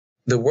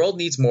The world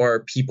needs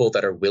more people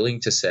that are willing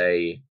to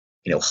say,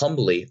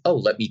 humbly, oh,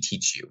 let me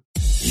teach you.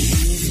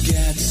 You've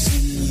got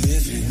some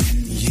living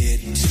yet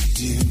to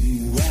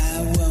do.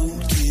 I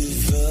won't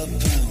give up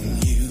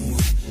on you.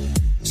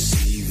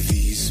 See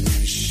these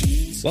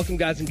machines. Welcome,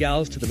 guys and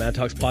gals, to the Mad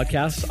Talks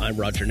podcast. I'm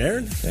Roger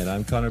Nairn. And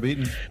I'm Connor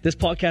Beaton. This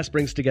podcast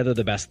brings together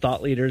the best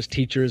thought leaders,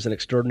 teachers, and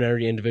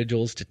extraordinary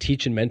individuals to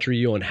teach and mentor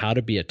you on how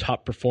to be a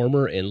top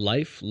performer in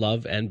life,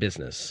 love, and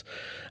business.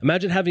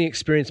 Imagine having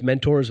experienced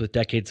mentors with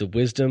decades of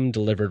wisdom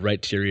delivered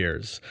right to your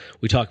ears.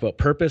 We talk about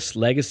purpose,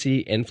 legacy,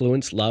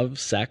 influence, love,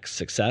 sex,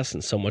 success,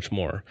 and so much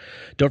more.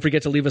 Don't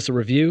forget to leave us a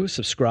review,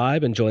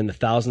 subscribe, and join the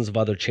thousands of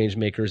other change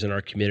makers in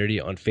our community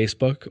on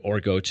Facebook or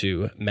go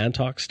to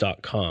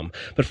mantalks.com.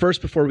 But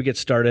first, before we get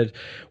started,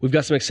 we've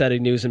got some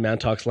exciting news in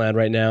Mantalks land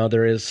right now.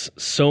 There is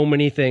so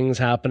many things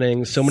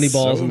happening, so many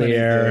balls in the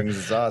air.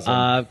 It's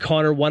awesome.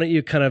 Connor, why don't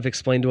you kind of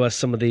explain to us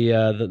some of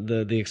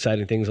the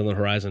exciting things on the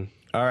horizon?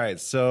 All right,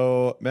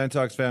 so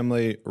Mantalks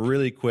family,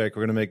 really quick.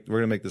 We're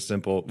gonna make this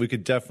simple. We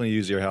could definitely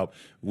use your help.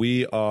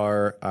 We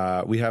have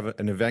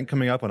an event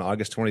coming up on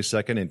August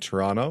 22nd in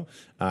Toronto.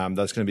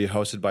 That's going to be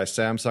hosted by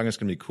Samsung. It's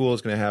going to be cool.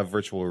 It's going to have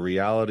virtual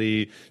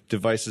reality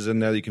devices in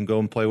there that you can go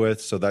and play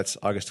with. So that's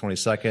August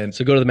 22nd.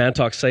 So go to the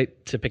Mantalks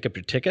site to pick up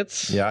your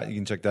tickets. Yeah, you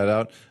can check that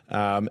out.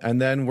 And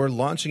then we're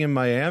launching in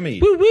Miami.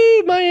 Woo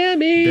woo,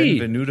 Miami!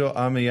 Benvenuto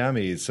a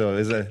Miami. So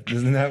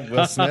isn't that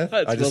Will Smith?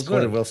 I just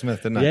quoted Will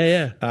Smith, didn't I?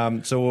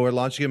 Yeah. So we're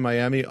launching in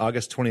Miami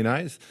August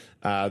 29th.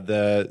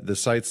 The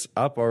site's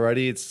up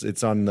already.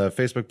 It's on the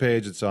Facebook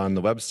page. It's on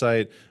the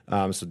website.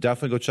 So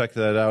definitely go check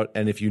that out.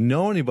 And if you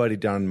know anybody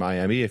down in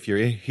Miami, if you're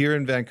here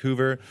in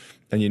Vancouver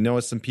and you know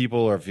some people,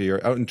 or if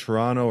you're out in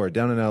Toronto or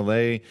down in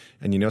LA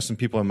and you know some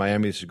people in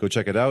Miami, so go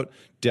check it out.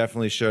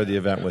 Definitely share the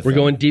event with them. We're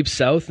going deep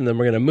south, and then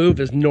we're going to move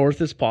as north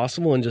as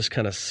possible and just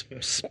kind of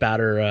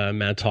spatter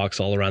Mad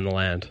Talks all around the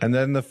land. And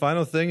then the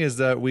final thing is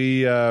that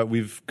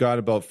we've got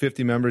about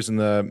 50 members in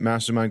the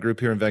mastermind group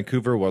here in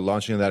Vancouver. We're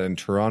launching that in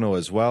Toronto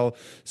as well.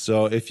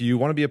 So if you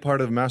want to be a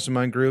part of the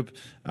mastermind group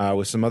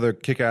with some other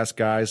kick-ass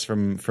guys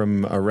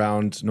from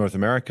around North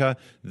America,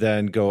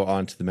 then go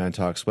on to the Mad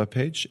Talks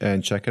webpage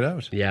and check it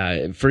out. Yeah,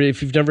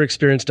 if you've never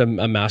experienced a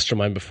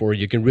mastermind before,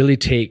 you can really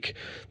take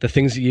the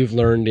things that you've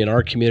learned in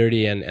our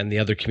community and the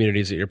other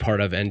communities that you're part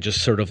of and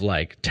just sort of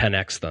like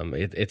 10x them.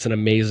 It's an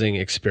amazing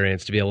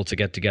experience to be able to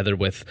get together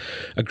with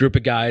a group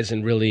of guys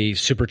and really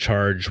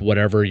supercharge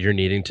whatever you're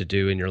needing to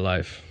do in your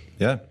life.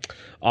 Yeah.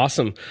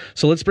 Awesome.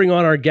 So let's bring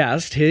on our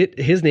guest.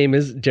 His name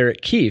is Derek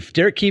Keefe.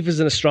 Derek Keefe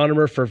is an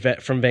astronomer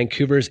from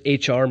Vancouver's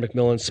H.R.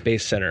 MacMillan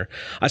Space Center.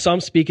 I saw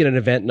him speak at an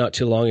event not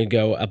too long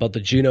ago about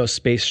the Juno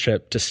space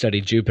trip to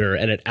study Jupiter,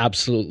 and it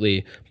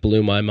absolutely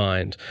blew my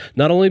mind.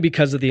 Not only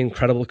because of the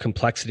incredible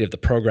complexity of the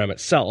program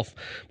itself,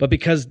 but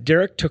because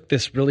Derek took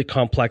this really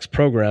complex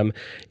program,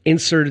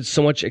 inserted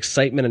so much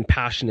excitement and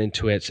passion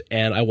into it,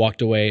 and I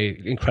walked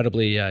away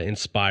incredibly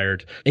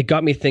inspired. It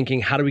got me thinking,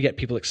 how do we get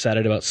people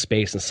excited about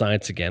space and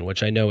science again,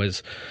 which I know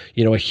is,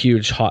 a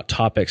huge hot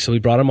topic. So we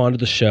brought him onto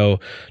the show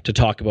to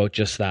talk about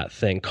just that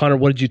thing. Connor,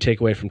 what did you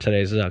take away from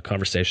today's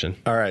conversation?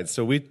 All right.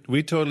 So we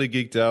totally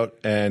geeked out.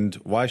 And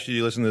why should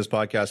you listen to this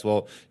podcast?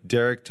 Well,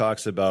 Derek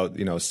talks about,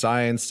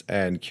 science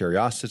and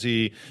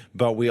curiosity,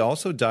 but we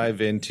also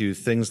dive into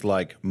things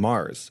like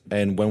Mars.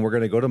 And when we're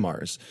going to go to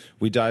Mars,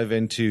 we dive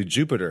into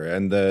Jupiter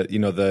and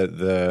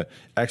the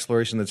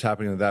exploration that's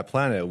happening to that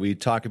planet. We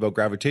talk about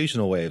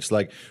gravitational waves.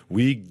 Like,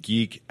 we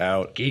geek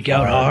out. Geek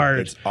out hard.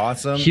 It's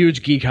awesome.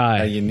 Huge geek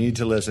high. And you need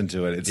to listen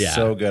to it. It's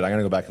so good. I'm going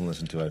to go back and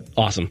listen to it.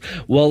 Awesome.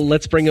 Well,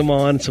 let's bring him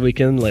on so we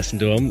can listen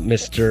to him,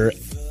 Mr.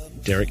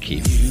 Derek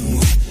Keefe.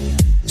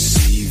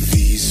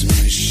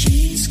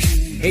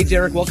 Hey,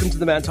 Derek, welcome to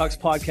the Mad Talks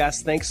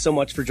podcast. Thanks so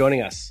much for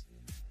joining us.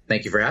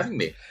 Thank you for having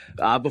me.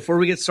 Before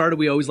we get started,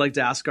 we always like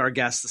to ask our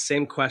guests the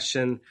same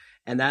question,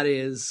 and that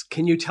is,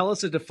 can you tell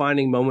us a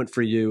defining moment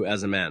for you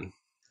as a man?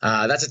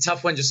 That's a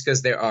tough one just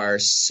because there are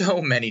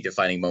so many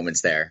defining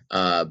moments there.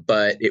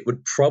 But it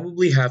would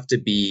probably have to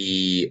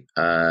be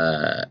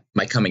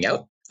my coming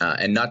out,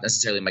 and not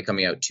necessarily my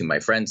coming out to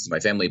my friends, to my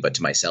family, but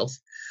to myself.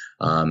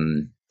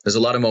 There's a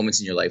lot of moments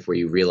in your life where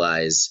you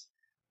realize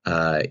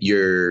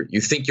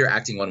you think you're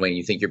acting one way and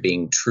you think you're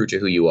being true to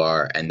who you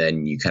are, and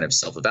then you kind of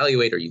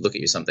self-evaluate or you look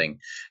at something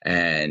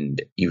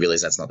and you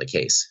realize that's not the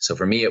case. So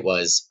for me, it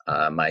was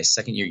my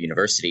second year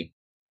university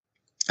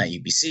at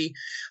UBC.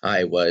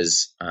 I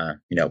was, I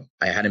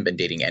hadn't been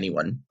dating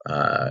anyone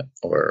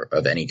or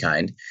of any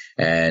kind.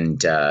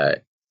 And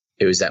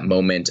it was that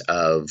moment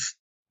of,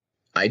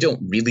 I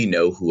don't really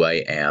know who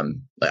I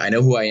am. I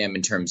know who I am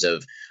in terms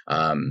of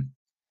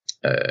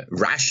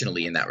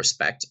rationally in that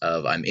respect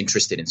of I'm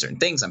interested in certain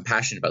things, I'm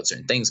passionate about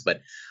certain things, but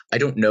I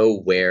don't know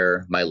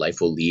where my life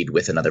will lead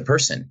with another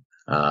person.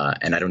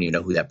 And I don't even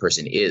know who that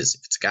person is.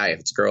 If it's a guy, if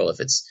it's a girl, if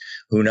it's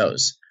who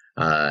knows.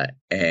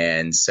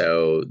 And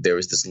so there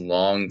was this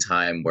long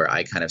time where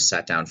I kind of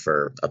sat down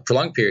for a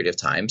prolonged period of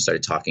time,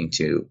 started talking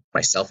to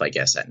myself, I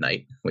guess, at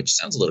night, which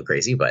sounds a little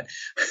crazy, but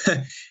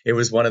it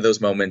was one of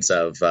those moments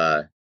of,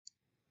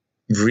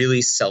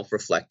 really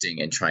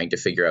self-reflecting and trying to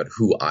figure out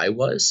who I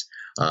was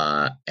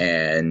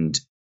and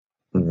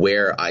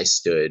where I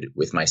stood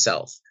with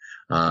myself.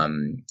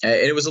 And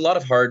it was a lot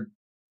of hard.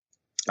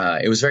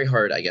 It was very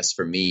hard, I guess,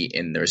 for me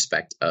in the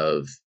respect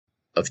of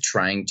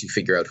trying to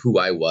figure out who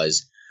I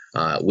was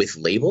with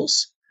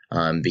labels.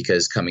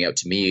 Because coming out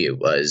to me, it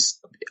was,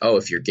 oh,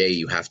 if you're gay,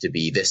 you have to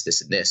be this,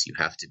 this, and this. You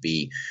have to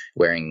be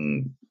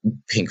wearing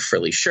pink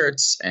frilly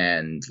shirts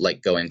and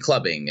like going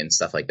clubbing and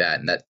stuff like that.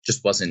 And that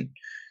just wasn't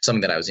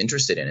something that I was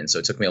interested in. And so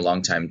it took me a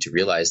long time to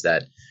realize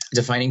that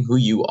defining who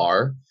you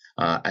are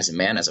as a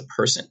man, as a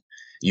person,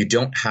 you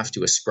don't have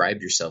to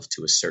ascribe yourself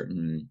to a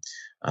certain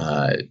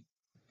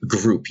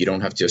group. You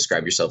don't have to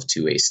ascribe yourself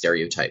to a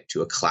stereotype,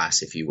 to a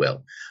class, if you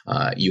will.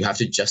 You have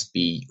to just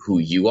be who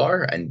you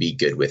are and be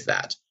good with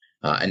that.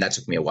 And that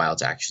took me a while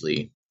to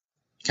actually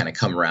kind of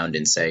come around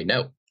and say,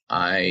 no,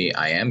 I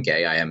am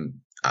gay. I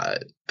am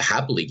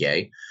happily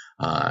gay,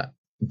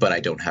 but I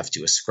don't have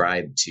to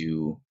ascribe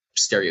to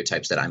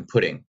stereotypes that I'm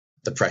putting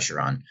the pressure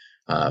on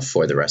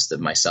for the rest of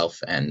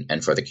myself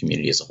and for the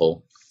community as a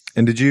whole.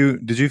 And did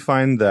you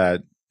find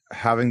that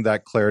having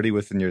that clarity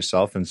within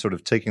yourself and sort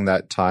of taking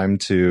that time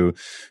to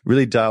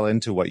really dial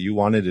into what you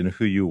wanted and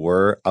who you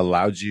were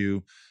allowed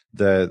you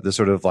the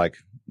sort of like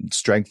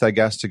strength, I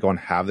guess, to go and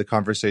have the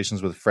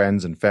conversations with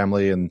friends and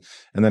family, and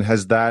then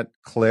has that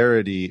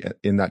clarity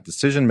in that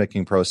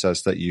decision-making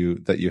process that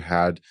you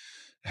had,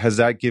 has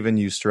that given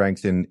you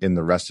strength in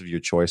the rest of your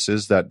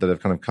choices that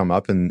have kind of come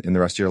up in the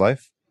rest of your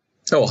life?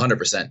 Oh,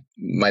 100%.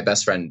 My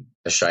best friend,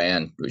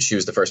 Cheyenne, she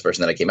was the first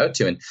person that I came out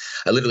to. And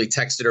I literally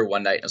texted her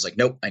one night and I was like,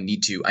 nope, I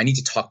need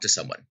to talk to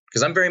someone.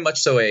 Because I'm very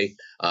much so I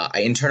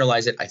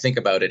internalize it, I think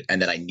about it,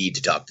 and then I need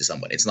to talk to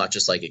someone. It's not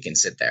just like it can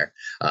sit there.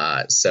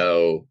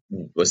 So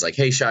was like,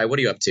 hey, Shy, what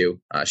are you up to?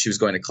 She was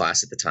going to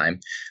class at the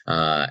time.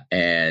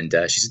 And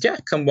she said, yeah,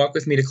 come walk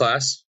with me to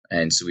class.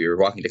 And so we were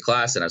walking to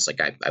class and I was like,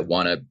 I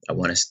want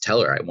to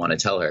tell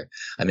her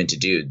I'm into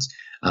dudes.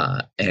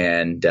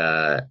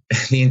 The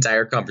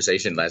entire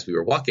conversation as we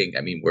were walking,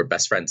 I mean, we're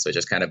best friends. So it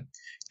just kind of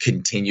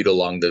continued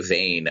along the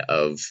vein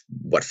of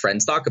what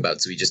friends talk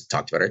about. So we just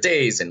talked about our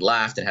days and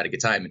laughed and had a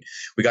good time. And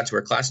we got to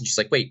her class and she's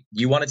like, wait,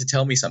 you wanted to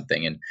tell me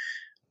something. And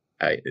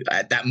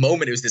at that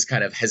moment, it was this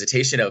kind of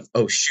hesitation of,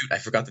 oh, shoot, I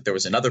forgot that there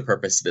was another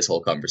purpose to this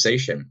whole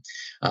conversation.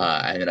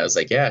 And then I was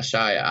like, yeah,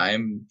 Shy,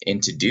 I'm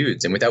into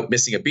dudes. And without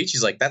missing a beat,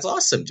 she's like, that's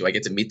awesome. Do I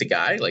get to meet the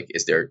guy? Like,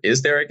 is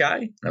there a guy?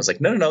 And I was like,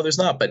 no, there's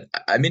not. But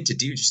I'm into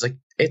dudes. She's like,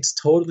 it's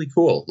totally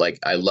cool. Like,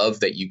 I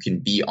love that you can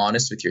be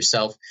honest with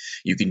yourself.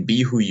 You can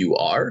be who you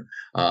are.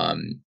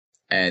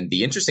 And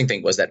the interesting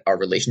thing was that our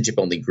relationship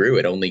only grew.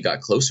 It only got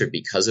closer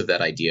because of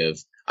that idea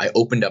of I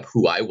opened up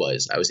who I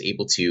was. I was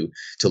able to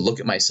look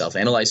at myself,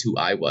 analyze who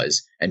I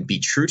was, and be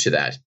true to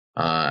that.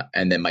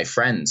 And then my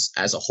friends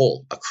as a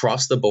whole,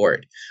 across the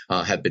board,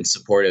 have been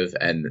supportive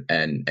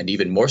and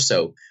even more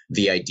so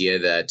the idea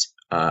that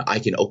I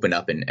can open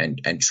up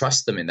and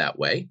trust them in that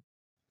way.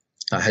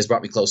 Has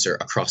brought me closer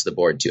across the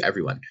board to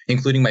everyone,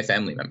 including my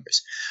family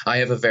members. I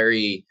have a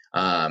very,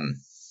 I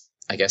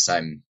guess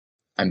I'm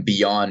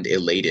beyond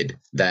elated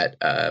that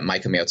my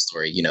coming out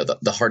story,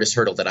 the hardest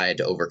hurdle that I had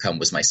to overcome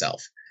was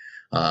myself.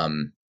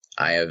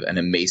 I have an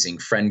amazing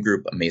friend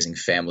group, amazing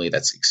family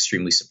that's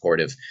extremely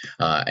supportive.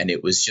 And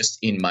it was just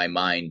in my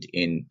mind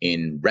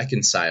in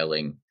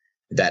reconciling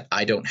that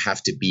I don't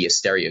have to be a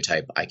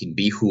stereotype. I can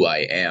be who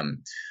I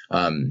am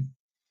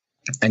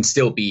and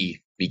still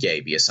be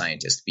gay, be a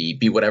scientist,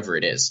 be whatever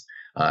it is.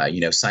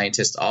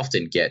 Scientists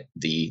often get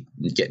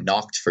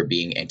knocked for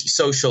being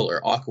antisocial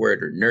or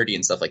awkward or nerdy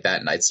and stuff like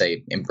that. And I'd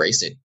say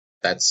embrace it.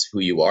 That's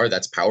who you are.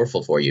 That's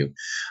powerful for you.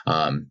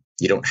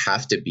 You don't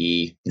have to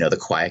be, the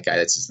quiet guy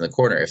that sits in the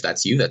corner. If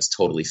that's you, that's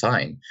totally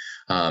fine.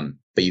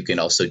 But you can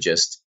also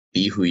just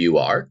be who you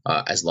are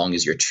as long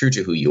as you're true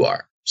to who you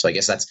are. So I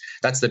guess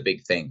that's the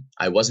big thing.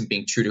 I wasn't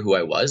being true to who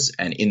I was.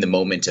 And in the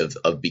moment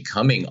of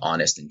becoming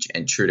honest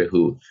and true to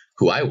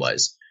who I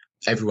was,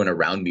 everyone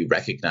around me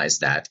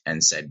recognized that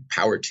and said,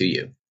 power to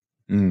you.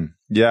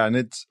 Yeah. And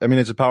it's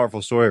a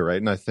powerful story, right?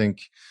 And I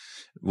think,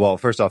 well,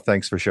 first off,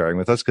 thanks for sharing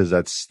with us, because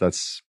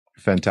that's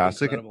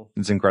fantastic.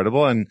 It's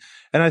incredible. And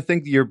I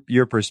think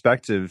your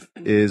perspective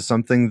is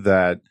something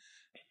that,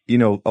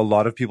 a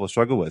lot of people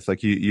struggle with.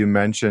 Like you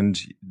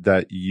mentioned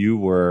that you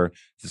were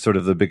sort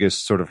of the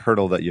biggest sort of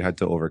hurdle that you had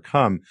to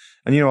overcome.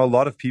 And, a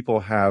lot of people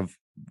have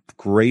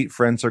great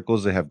friend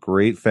circles. They have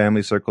great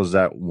family circles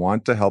that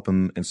want to help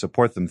them and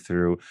support them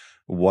through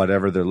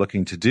whatever they're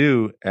looking to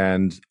do.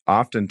 And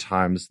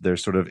oftentimes their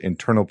sort of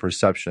internal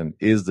perception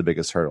is the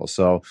biggest hurdle.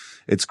 So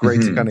it's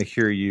great to kind of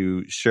hear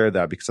you share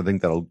that, because I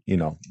think that'll,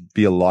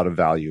 be a lot of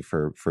value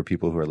for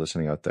people who are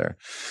listening out there.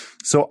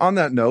 So on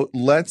that note,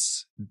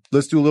 let's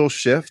do a little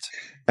shift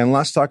and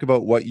let's talk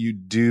about what you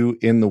do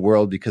in the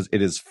world, because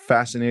it is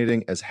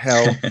fascinating as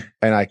hell.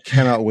 And I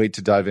cannot wait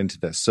to dive into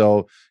this.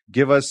 So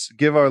give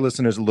our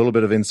listeners a little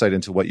bit of insight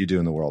into what you do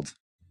in the world.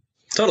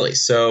 Totally.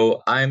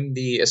 So I'm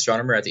the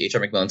astronomer at the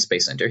H.R. MacMillan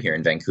Space Center here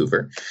in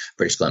Vancouver,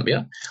 British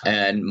Columbia.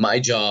 And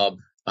my job,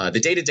 the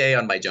day-to-day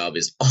on my job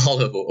is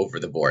all over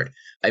the board.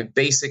 I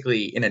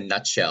basically, in a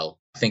nutshell,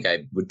 I think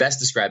I would best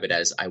describe it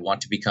as I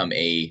want to become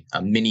a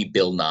mini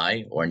Bill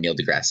Nye or Neil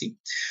deGrasse.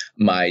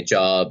 My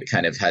job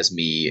kind of has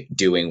me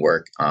doing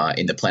work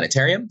in the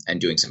planetarium and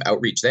doing some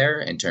outreach there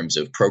in terms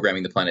of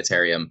programming the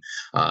planetarium,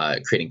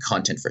 creating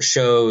content for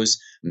shows,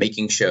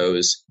 making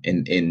shows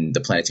in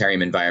the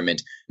planetarium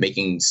environment,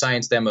 making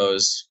science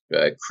demos,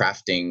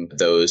 crafting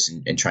those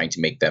and trying to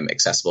make them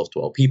accessible to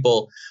all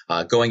people,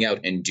 going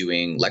out and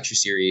doing lecture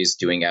series,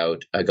 going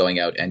out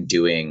and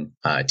doing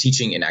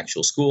teaching in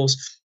actual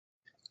schools.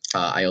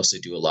 I also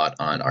do a lot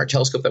on our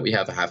telescope that we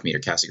have, a 0.5 meter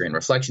Cassegrain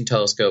reflection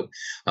telescope.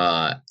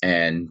 One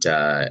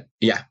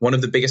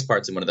of the biggest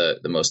parts and one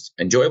of the most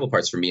enjoyable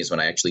parts for me is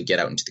when I actually get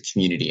out into the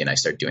community and I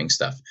start doing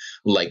stuff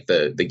like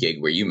the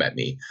gig where you met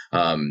me.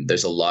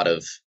 There's a lot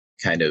of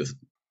kind of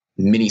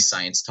mini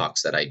science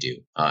talks that I do.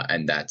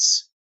 And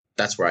that's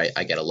where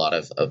I get a lot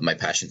of my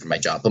passion for my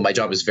job. But my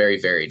job is very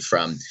varied,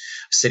 from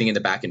sitting in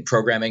the back and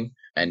programming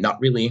and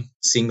not really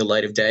seeing the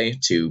light of day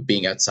to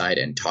being outside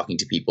and talking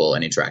to people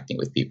and interacting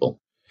with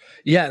people.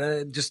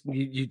 Yeah, just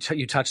you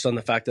touched on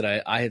the fact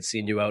that I had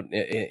seen you out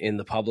in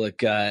the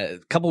public. A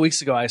couple of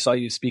weeks ago, I saw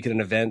you speak at an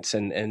event,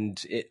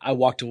 and I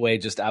walked away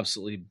just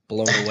absolutely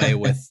blown away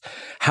with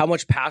how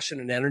much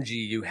passion and energy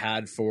you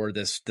had for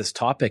this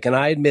topic. And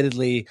I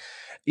admittedly,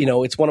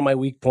 it's one of my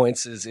weak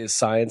points is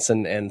science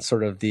and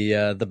sort of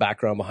the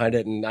background behind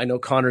it. And I know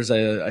Connor's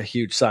a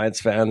huge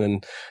science fan,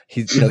 and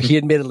he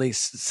admittedly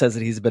says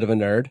that he's a bit of a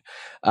nerd.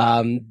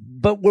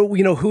 But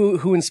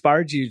who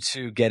inspired you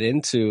to get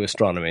into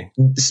astronomy?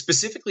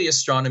 Specifically,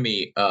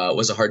 astronomy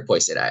was a hard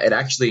place. It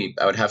actually,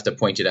 I would have to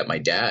point it at my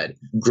dad.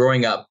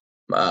 Growing up,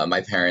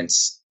 my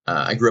parents,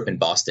 I grew up in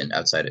Boston,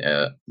 outside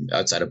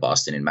of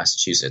Boston in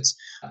Massachusetts,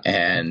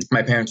 and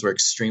my parents were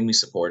extremely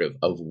supportive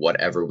of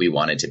whatever we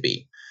wanted to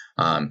be.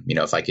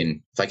 If I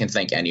can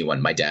thank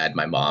anyone, my dad,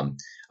 my mom,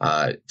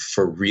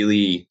 for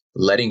really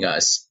letting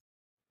us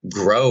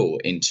grow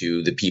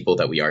into the people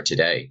that we are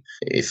today.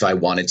 If I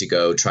wanted to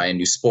go try a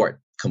new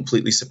sport,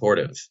 completely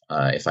supportive.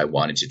 If I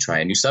wanted to try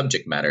a new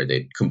subject matter,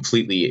 they'd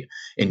completely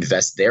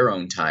invest their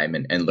own time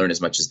and learn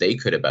as much as they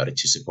could about it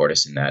to support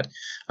us in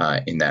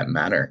that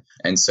manner.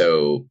 And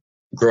so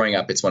growing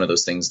up, it's one of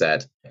those things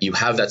that you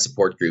have that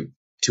support group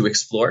to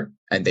explore,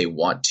 and they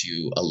want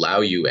to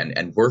allow you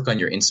and work on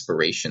your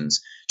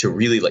inspirations to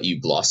really let you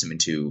blossom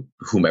into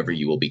whomever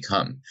you will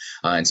become.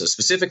 And so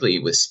specifically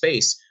with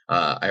space,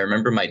 I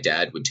remember my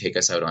dad would take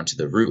us out onto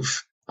the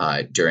roof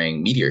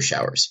during meteor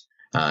showers.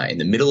 In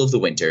the middle of the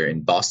winter,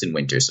 in Boston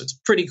winter. So it's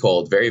pretty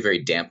cold, very,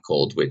 very damp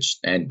cold,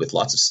 and with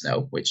lots of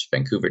snow, which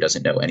Vancouver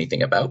doesn't know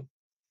anything about.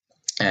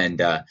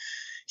 And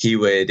he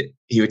would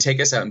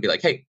take us out and be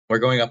like, "Hey, we're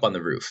going up on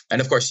the roof."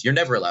 And of course, you're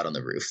never allowed on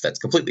the roof. That's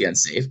completely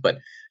unsafe. But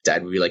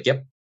Dad would be like,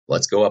 "Yep,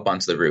 let's go up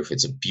onto the roof.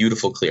 It's a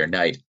beautiful, clear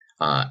night."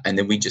 And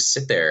then we'd just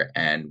sit there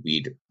and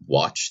we'd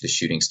watch the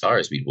shooting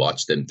stars. We'd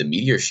watch the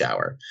meteor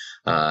shower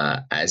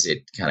as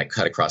it kind of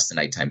cut across the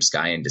nighttime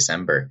sky in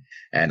December.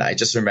 And I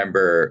just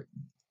remember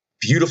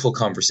beautiful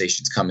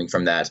conversations coming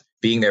from that,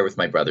 being there with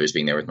my brothers,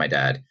 being there with my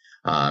dad.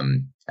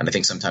 And I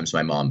think sometimes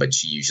my mom, but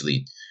she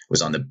usually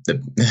was on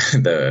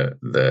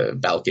the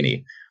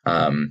balcony.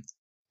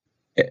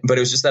 But it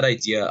was just that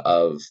idea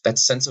of that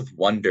sense of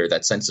wonder,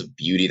 that sense of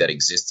beauty that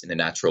exists in the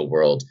natural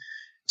world,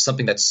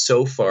 something that's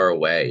so far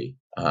away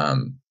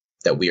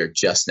that we are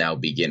just now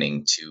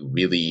beginning to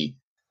really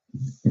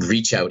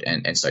reach out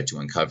and start to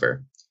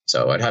uncover.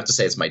 So I'd have to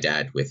say it's my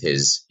dad with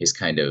his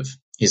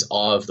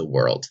awe of the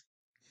world.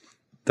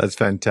 That's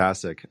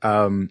fantastic.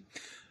 Can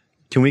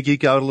we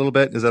geek out a little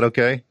bit? Is that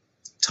okay?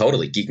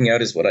 Totally. Geeking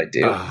out is what I do.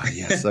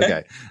 Yes.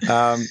 Okay.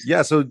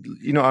 So,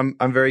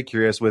 I'm very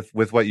curious with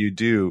what you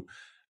do.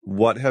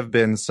 What have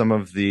been some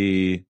of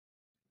the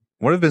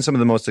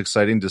most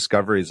exciting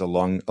discoveries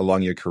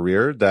along your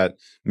career that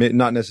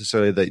not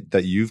necessarily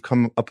that you've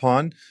come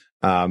upon,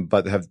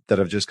 but that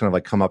have just kind of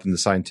like come up in the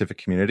scientific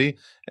community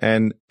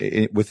and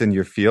within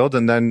your field?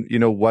 And then,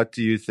 what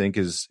do you think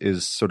is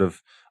sort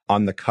of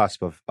on the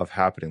cusp of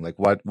happening? Like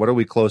what are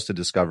we close to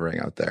discovering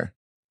out there?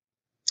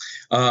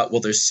 Well,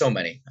 there's so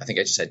many. I think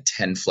I just had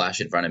 10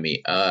 flash in front of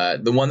me.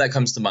 The one that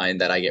comes to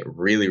mind that I get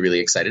really, really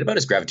excited about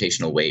is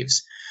gravitational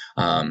waves.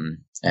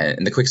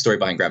 And the quick story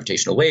behind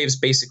gravitational waves,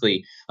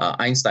 basically,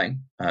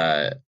 Einstein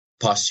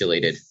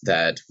postulated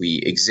that we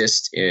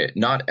exist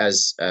not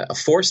as a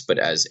force, but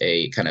as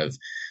a kind of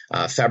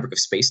fabric of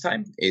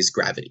space-time is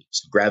gravity.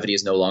 So gravity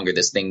is no longer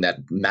this thing that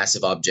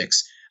massive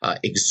objects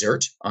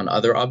exert on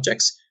other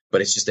objects, but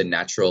it's just a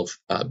natural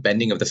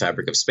bending of the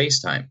fabric of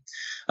space-time.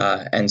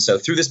 And so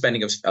through this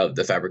bending of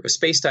the fabric of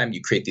space-time,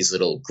 you create these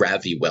little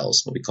gravity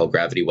wells, what we call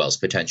gravity wells,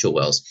 potential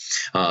wells.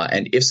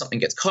 And if something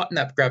gets caught in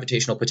that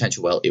gravitational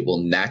potential well, it will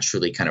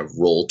naturally kind of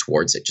roll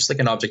towards it. Just like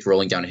an object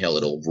rolling down a hill,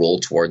 it'll roll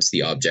towards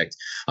the object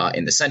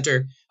in the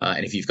center.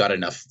 And if you've got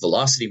enough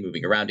velocity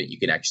moving around it, you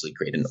can actually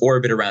create an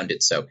orbit around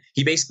it. So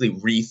he basically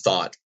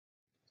rethought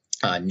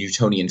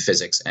Newtonian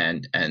physics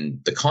and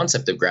the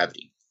concept of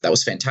gravity. That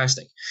was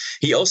fantastic.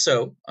 He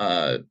also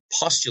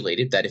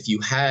postulated that if you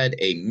had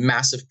a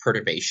massive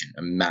perturbation,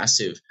 a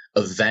massive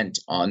event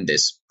on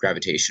this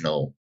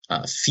gravitational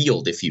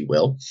field, if you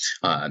will,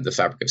 the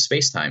fabric of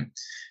space-time,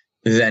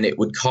 then it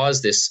would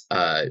cause this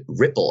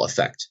ripple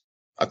effect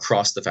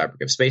across the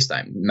fabric of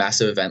space-time,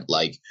 massive event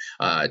like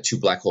two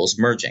black holes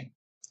merging.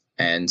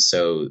 And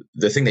so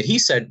the thing that he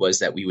said was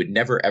that we would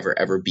never, ever,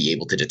 ever be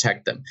able to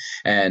detect them.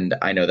 And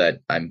I know that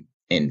I'm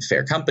in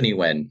fair company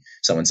when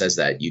someone says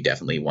that. You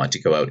definitely want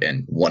to go out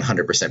and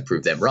 100%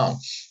 prove them wrong.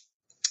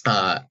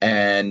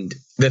 And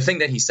the thing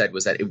that he said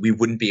was that we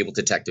wouldn't be able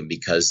to detect them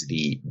because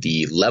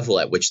the level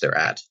at which they're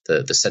at,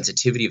 the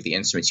sensitivity of the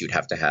instruments you'd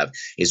have to have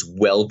is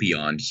well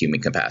beyond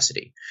human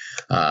capacity.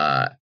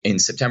 In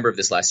September of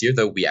this last year,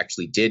 though, we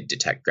actually did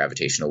detect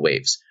gravitational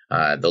waves.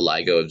 The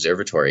LIGO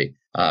Observatory,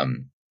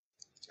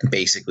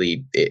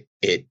 basically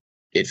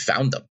it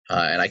found them.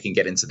 And I can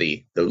get into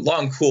the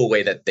long, cool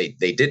way that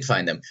they did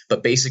find them.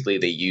 But basically,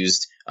 they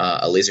used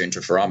a laser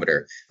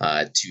interferometer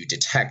to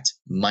detect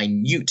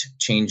minute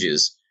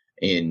changes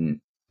in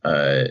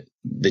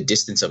the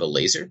distance of a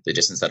laser, the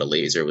distance that a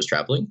laser was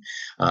traveling,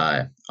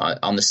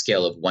 on the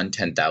scale of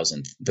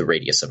 1/10,000th the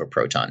radius of a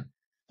proton.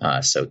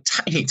 So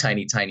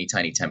tiny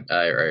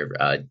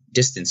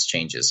distance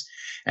changes.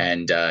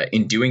 And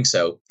in doing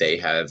so, they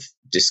have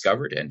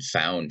discovered and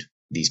found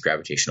these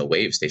gravitational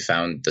waves. They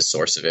found the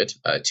source of it,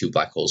 two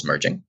black holes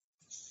merging.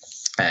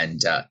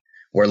 And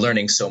we're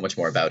learning so much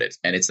more about it.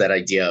 And it's that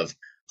idea of,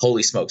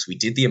 holy smokes, we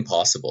did the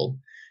impossible,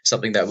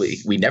 something that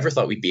we never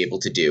thought we'd be able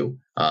to do.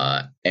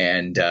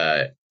 And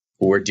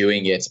we're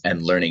doing it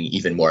and learning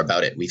even more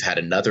about it. We've had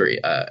another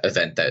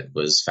event that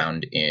was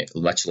found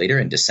much later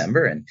in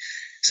December. And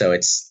so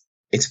it's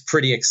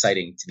pretty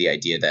exciting to the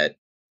idea that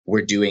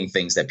we're doing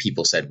things that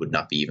people said would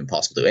not be even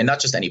possible to do. And not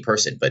just any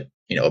person, but,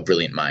 a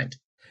brilliant mind.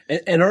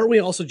 And aren't we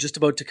also just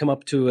about to come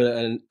up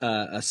to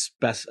a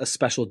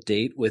special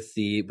date with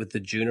the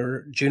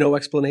Juno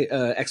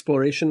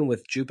exploration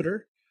with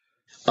Jupiter?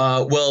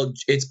 Well,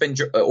 it's been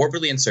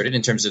orbitally inserted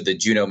in terms of the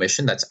Juno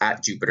mission that's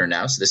at Jupiter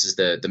now. So this is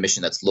the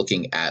mission that's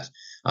looking at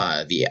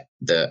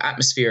the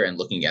atmosphere and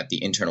looking at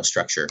the internal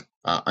structure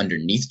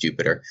underneath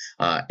Jupiter.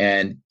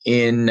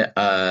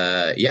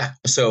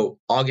 So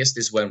August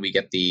is when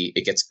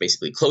it gets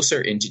basically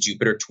closer into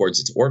Jupiter towards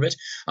its orbit.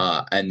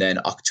 And then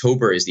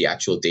October is the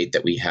actual date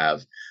that we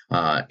have.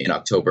 In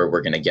October,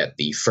 we're going to get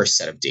the first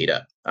set of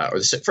data, or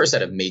the first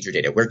set of major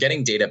data. We're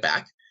getting data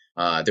back.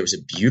 There was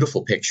a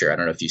beautiful picture, I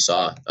don't know if you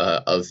saw,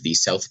 of the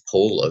south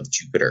pole of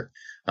Jupiter.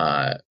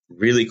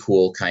 Really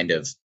cool kind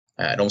of,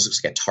 it almost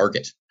looks like a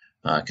target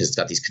because it's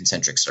got these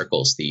concentric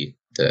circles, the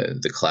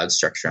cloud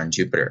structure on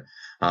Jupiter.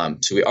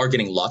 So we are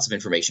getting lots of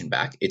information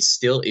back. It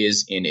still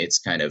is in its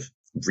kind of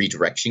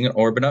redirection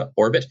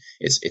orbit.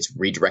 It's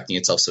redirecting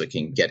itself so it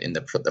can get in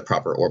the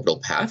proper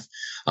orbital path.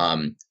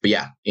 But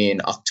yeah,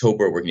 in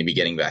October, we're going to be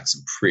getting back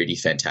some pretty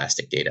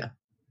fantastic data.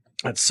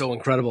 That's so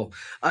incredible.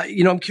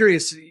 I'm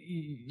curious,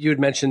 you had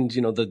mentioned,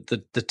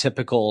 the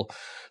typical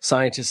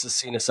scientist is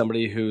seen as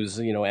somebody who's,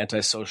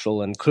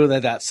 antisocial, and clearly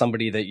that's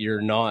somebody that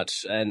you're not.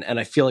 And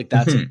I feel like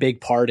that's a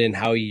big part in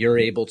how you're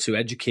able to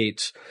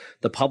educate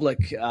the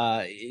public.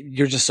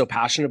 You're just so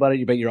passionate about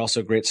it, but you're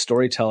also a great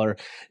storyteller.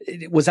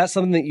 Was that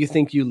something that you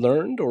think you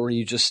learned, or were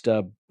you just,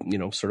 sort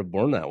of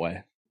born that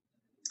way?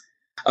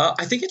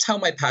 I think it's how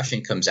my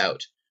passion comes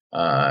out.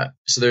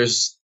 So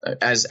there's,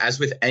 as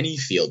with any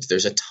field,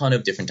 there's a ton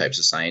of different types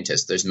of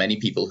scientists. There's many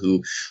people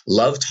who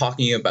love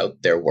talking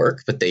about their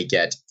work, but they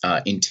get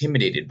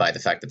intimidated by the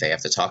fact that they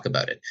have to talk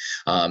about it.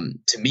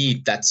 To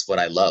me, that's what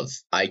I love.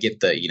 I get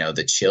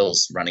the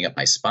chills running up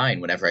my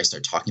spine whenever I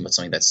start talking about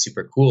something that's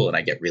super cool, and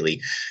I get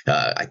really,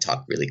 I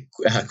talk really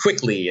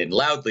quickly and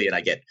loudly, and I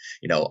get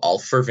all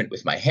fervent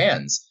with my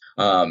hands.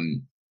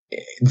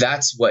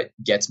 That's what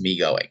gets me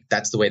going.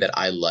 That's the way that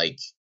I like.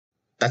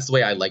 That's the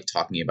way I like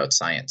talking about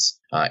science.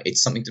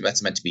 It's something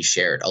that's meant to be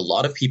shared. A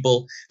lot of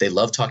people, they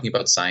love talking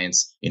about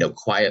science,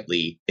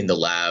 quietly in the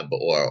lab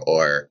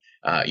or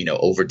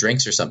over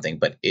drinks or something.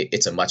 But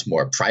it's a much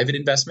more private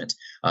investment,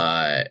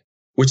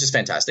 which is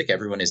fantastic.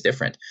 Everyone is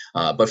different.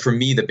 But for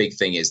me, the big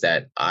thing is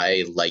that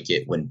I like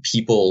it when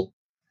people.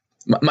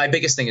 My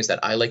biggest thing is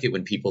that I like it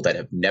when people that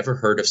have never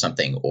heard of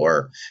something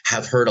or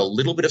have heard a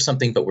little bit of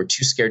something but were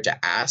too scared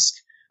to ask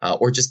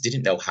or just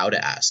didn't know how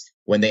to ask.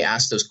 When they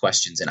ask those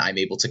questions and I'm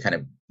able to kind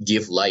of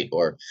give light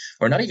or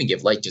not even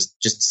give light, just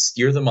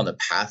steer them on the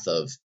path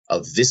of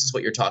this is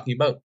what you're talking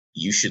about.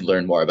 You should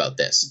learn more about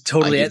this.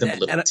 Totally. I give them a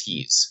little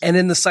tease. And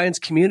in the science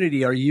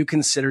community, are you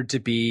considered to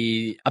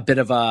be a bit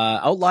of a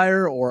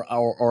outlier or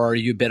are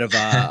you a bit of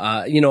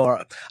a,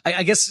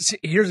 I guess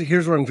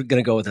here's where I'm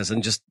going to go with this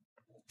and just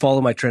follow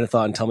my train of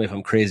thought and tell me if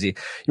I'm crazy. You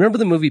remember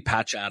the movie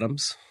Patch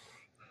Adams?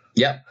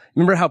 Yeah.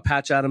 Remember how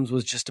Patch Adams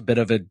was just a bit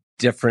of a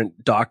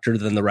different doctor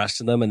than the rest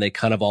of them, and they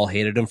kind of all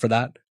hated him for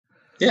that?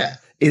 Yeah.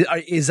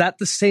 Is that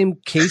the same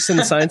case in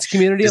the science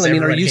community? I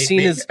mean, are you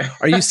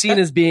seen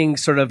as being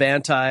sort of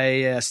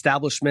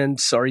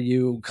anti-establishment? Are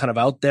you kind of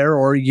out there,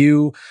 or are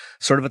you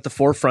sort of at the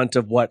forefront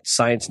of what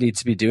science needs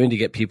to be doing to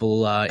get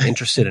people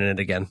interested in it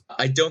again?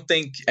 I don't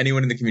think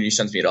anyone in the community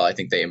shuns me at all. I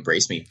think they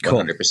embrace me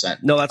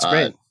 100%. No, that's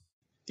great.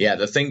 Yeah,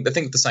 the thing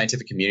with the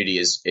scientific community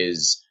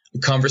is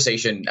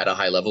conversation at a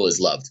high level is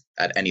loved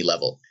at any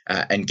level,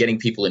 and getting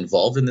people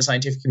involved in the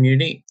scientific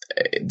community,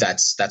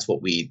 that's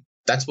what we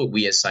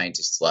as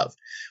scientists love.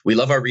 We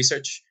love our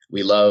research.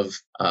 We love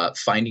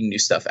finding new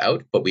stuff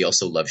out, but we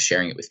also love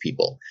sharing it with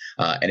people.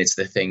 And it's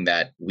the thing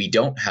that we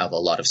don't have a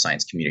lot of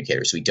science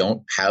communicators. We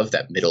don't have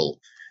that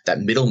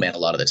middleman a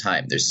lot of the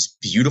time. There's this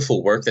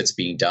beautiful work that's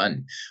being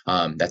done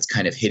that's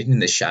kind of hidden in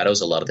the shadows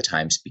a lot of the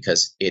times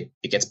because it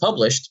gets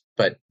published,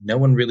 but no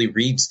one really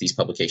reads these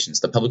publications.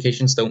 The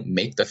publications don't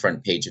make the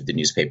front page of the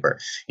newspaper,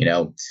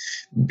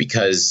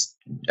 because,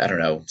 I don't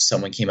know,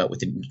 someone came out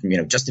with,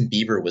 Justin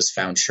Bieber was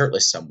found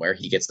shirtless somewhere.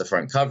 He gets the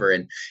front cover,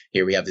 and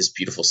here we have this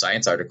beautiful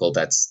science article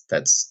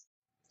that's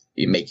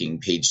making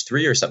page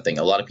 3 or something.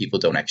 A lot of people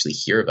don't actually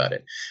hear about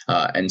it.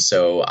 And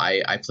so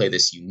I play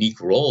this unique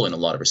role in a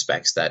lot of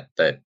respects that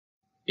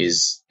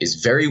is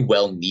very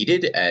well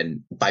needed,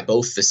 and by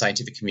both the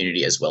scientific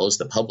community as well as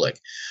the public.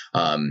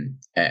 And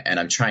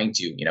I'm trying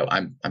to,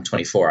 I'm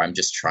 24. I'm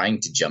just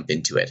trying to jump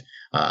into it.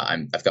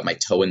 I've got my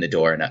toe in the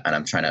door, and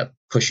I'm trying to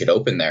push it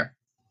open there.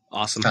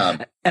 Awesome.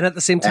 And at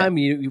the same time,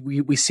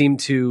 we seem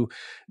to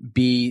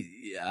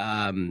be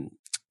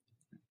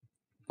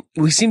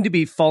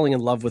falling in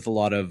love with a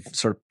lot of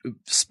sort of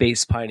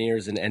space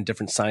pioneers and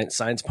different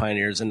science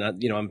pioneers. And,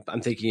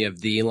 I'm thinking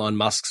of the Elon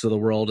Musks of the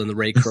world and the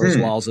Ray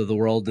Kurzweils of the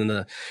world, and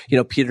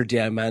the, Peter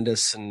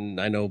Diamandis, and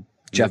I know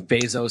Jeff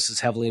Bezos is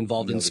heavily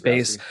involved in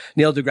space.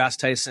 Neil deGrasse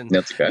Tyson.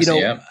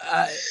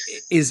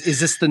 Is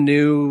this the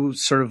new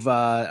sort of?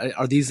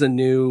 Are these the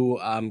new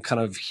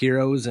kind of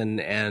heroes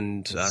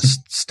and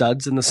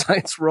studs in the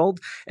science world?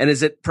 And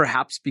is it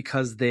perhaps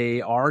because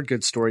they are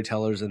good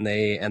storytellers and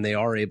they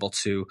are able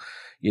to,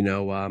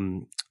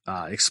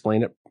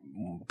 explain it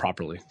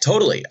properly?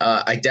 Totally.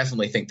 I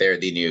definitely think they're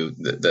the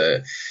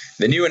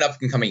new and up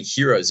and coming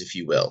heroes, if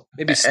you will.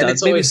 Maybe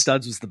studs. Maybe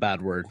studs was the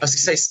bad word. I was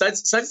going to say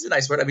studs is a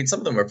nice word. I mean, some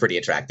of them are pretty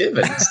attractive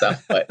and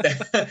stuff, but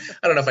I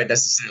don't know if I'd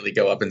necessarily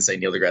go up and say,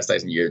 Neil deGrasse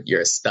Tyson,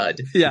 you're a stud.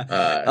 Yeah.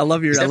 I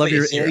love your.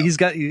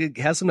 He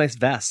has some nice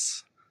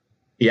vests.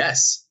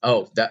 Yes.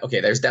 Oh,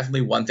 okay. There's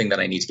definitely one thing that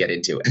I need to get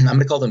into. I'm going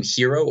to call them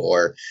hero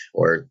or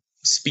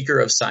speaker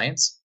of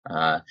science.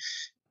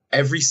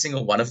 Every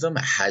single one of them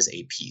has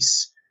a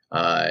piece.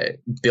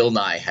 Bill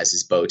Nye has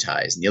his bow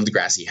ties. Neil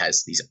deGrasse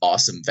has these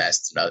awesome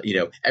vests.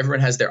 Everyone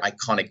has their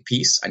iconic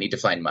piece. I need to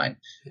find mine.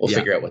 We'll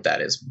figure out what that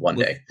is one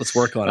day. Let's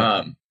work on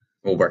it.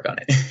 We'll work on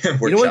it.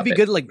 You know what would be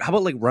good? How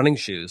about running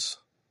shoes?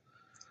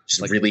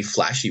 Just really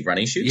flashy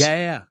running shoes?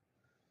 Yeah.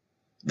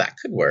 That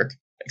could work.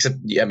 Except,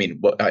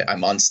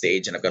 I'm on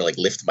stage and I've got to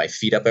lift my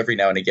feet up every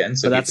now and again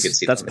so people can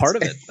see. That's part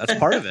of it. That's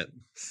part of it.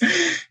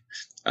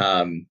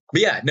 But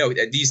yeah, no,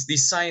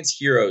 these science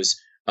heroes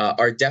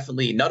are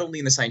definitely not only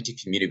in the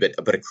scientific community,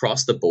 but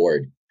across the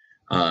board.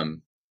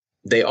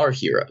 They are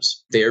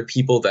heroes. They are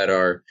people that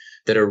are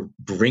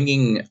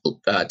bringing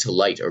to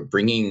light or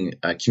bringing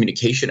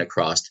communication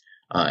across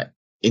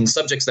in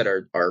subjects that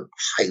are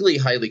highly,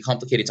 highly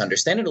complicated to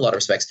understand in a lot of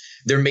respects.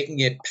 They're making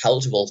it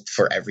palatable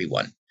for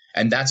everyone.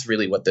 And that's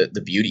really what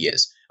the beauty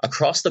is.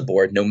 Across the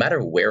board, no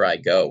matter where I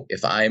go,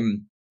 if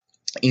I'm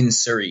in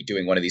Surrey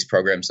doing one of these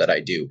programs that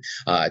I do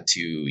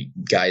to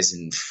guys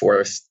in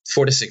 4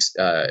 to 6,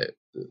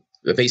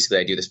 basically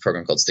I do this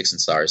program called Sticks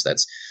and Stars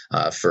that's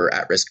for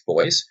at-risk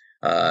boys.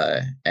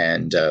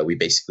 And we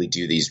basically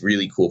do these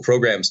really cool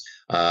programs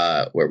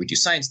where we do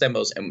science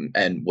demos.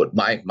 And what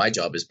my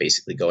job is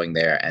basically going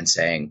there and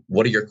saying,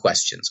 what are your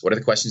questions? What are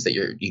the questions that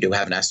you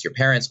haven't asked your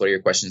parents? What are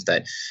your questions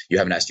that you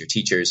haven't asked your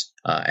teachers?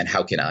 And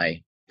how can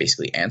I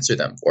basically answer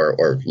them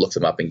or look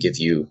them up and gives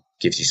you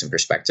some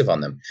perspective on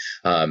them.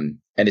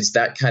 And it's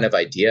that kind of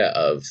idea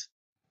of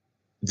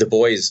the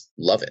boys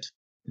love it.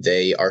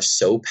 They are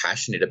so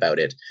passionate about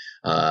it,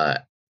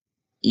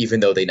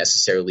 even though they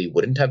necessarily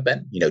wouldn't have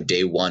been.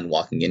 Day one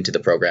walking into the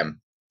program,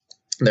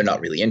 they're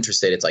not really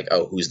interested. It's like,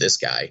 oh, who's this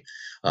guy?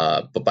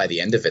 But by the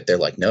end of it, they're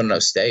like, no,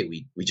 stay.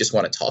 We just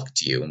want to talk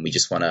to you, and we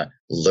just want to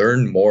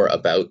learn more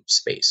about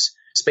space.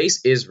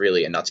 Space is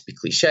really, and not to be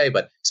cliche,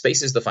 but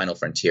space is the final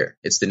frontier.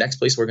 It's the next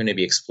place we're going to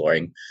be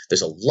exploring.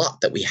 There's a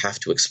lot that we have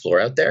to explore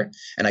out there.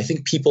 And I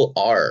think people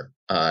are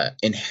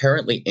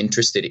inherently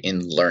interested in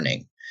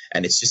learning.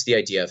 And it's just the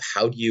idea of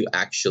how do you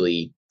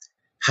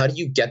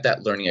get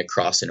that learning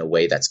across in a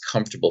way that's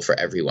comfortable for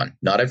everyone?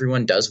 Not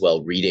everyone does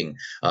well reading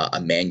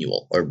a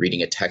manual or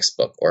reading a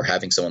textbook or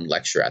having someone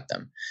lecture at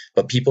them.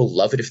 But people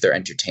love it if they're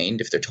entertained,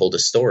 if they're told a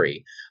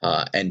story.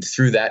 And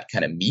through that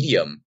kind of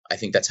medium, I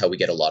think that's how we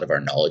get a lot of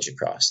our knowledge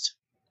across.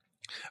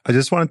 I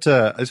just wanted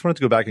to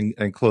go back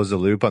and close the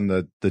loop on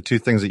the two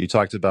things that you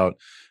talked about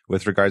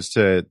with regards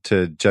to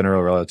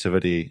general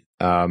relativity.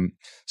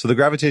 So the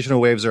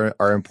gravitational waves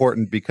are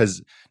important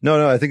because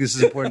I think this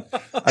is important.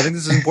 I think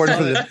this is important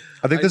for the.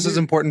 I think this is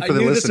important for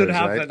the listeners.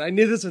 Right? I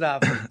knew this would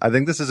happen. I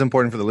think this is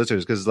important for the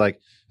listeners because,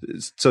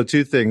 so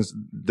two things: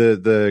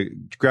 the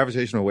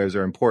gravitational waves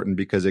are important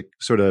because it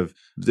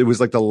was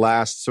like the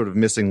last sort of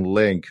missing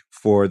link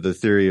for the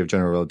theory of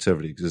general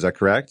relativity. Is that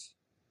correct?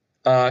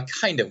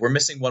 Kind of. We're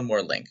missing one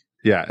more link.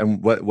 Yeah,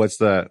 and what's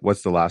the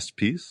last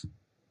piece?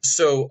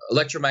 So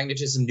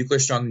electromagnetism, nuclear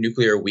strong,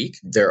 nuclear weak,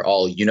 they're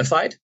all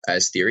unified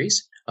as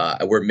theories.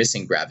 We're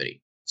missing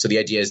gravity. So the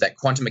idea is that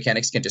quantum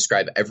mechanics can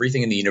describe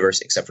everything in the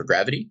universe except for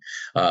gravity.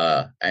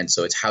 And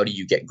so it's how do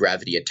you get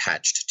gravity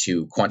attached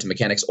to quantum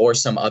mechanics or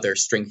some other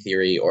string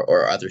theory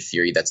or other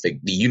theory that's the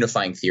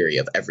unifying theory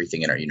of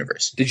everything in our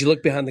universe. Did you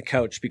look behind the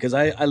couch? Because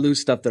I lose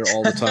stuff there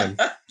all the time.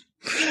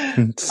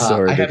 It's so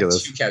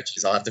ridiculous. I have 2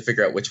 couches. I'll have to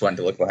figure out which one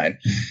to look behind.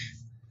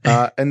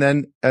 And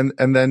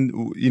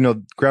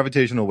then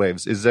gravitational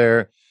waves. Is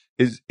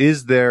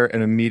there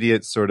an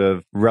immediate sort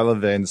of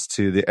relevance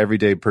to the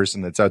everyday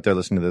person that's out there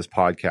listening to this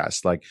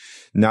podcast? Like,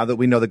 now that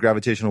we know that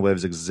gravitational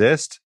waves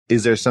exist,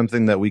 is there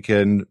something that we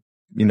can,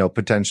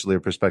 potentially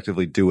or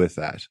prospectively do with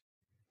that?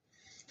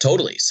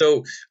 Totally.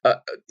 So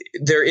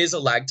there is a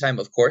lag time,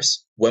 of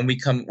course. When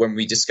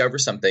we discover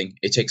something,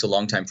 it takes a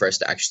long time for us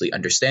to actually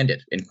understand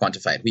it and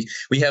quantify it.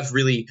 We have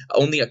really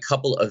only a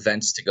couple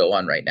events to go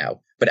on right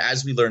now. But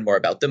as we learn more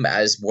about them,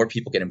 as more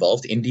people get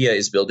involved, India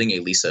is building a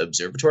LISA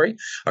observatory,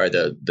 or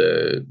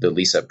the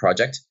LISA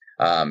project.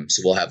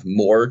 So we'll have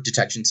more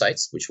detection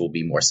sites, which will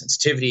be more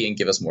sensitivity and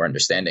give us more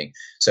understanding.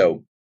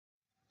 So,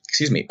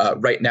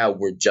 right now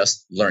we're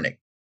just learning.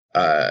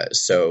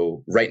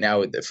 So right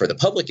now, for the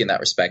public in that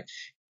respect,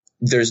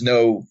 there's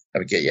no,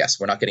 yes,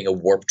 we're not getting a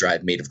warp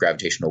drive made of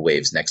gravitational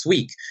waves next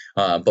week,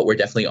 but we're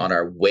definitely on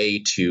our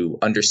way to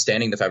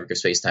understanding the fabric of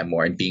space-time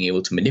more and being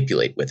able to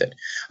manipulate with it.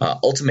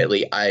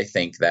 Ultimately, I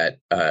think that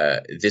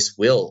this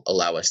will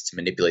allow us to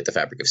manipulate the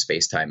fabric of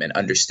space-time and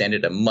understand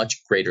it at a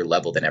much greater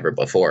level than ever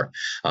before.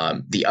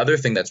 The other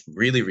thing that's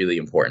really, really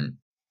important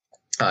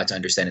to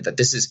understand is that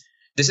this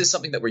is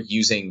something that we're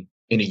using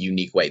in a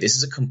unique way. This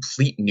is a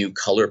complete new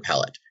color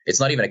palette. It's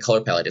not even a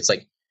color palette. It's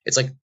like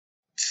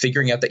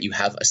figuring out that you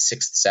have a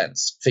sixth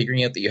sense,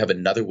 figuring out that you have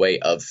another way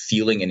of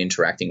feeling and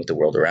interacting with the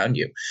world around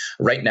you.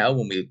 Right now,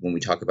 when we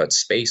talk about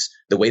space,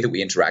 the way that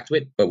we interact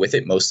with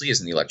it mostly is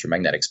in the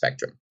electromagnetic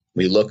spectrum.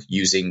 We look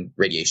using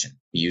radiation.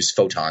 We use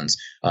photons.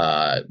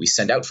 We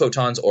send out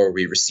photons or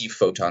we receive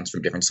photons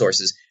from different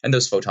sources, and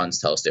those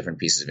photons tell us different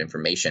pieces of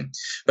information.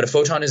 But a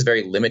photon is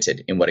very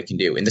limited in what it can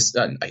do. And this,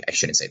 I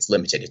shouldn't say it's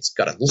limited. It's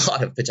got a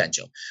lot of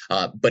potential,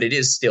 but it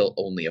is still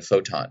only a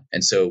photon.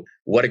 And so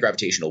what a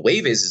gravitational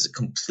wave is a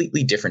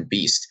completely different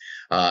beast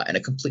and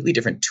a completely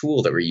different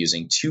tool that we're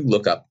using to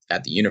look up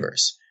at the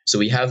universe. So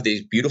we have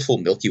these beautiful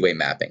Milky Way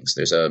mappings.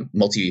 There's a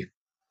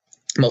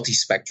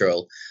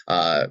multispectral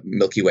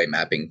Milky Way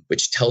mapping,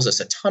 which tells us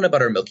a ton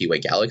about our Milky Way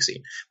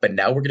galaxy. But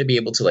now we're going to be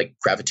able to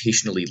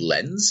gravitationally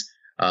lens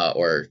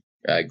or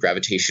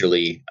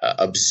gravitationally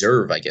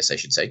observe, I guess I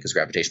should say, because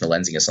gravitational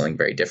lensing is something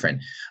very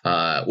different.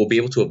 We'll be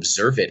able to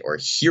observe it or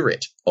hear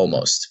it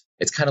almost.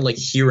 It's kind of like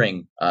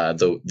hearing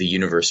the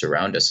universe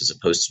around us as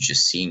opposed to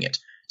just seeing it.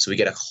 So we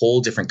get a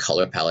whole different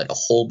color palette, a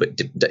whole bit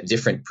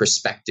different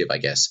perspective, I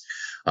guess,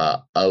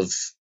 of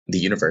the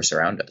universe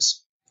around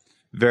us.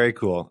 Very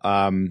cool.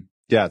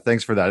 Yeah,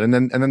 thanks for that. And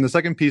then the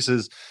second piece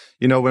is,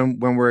 when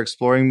we're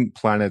exploring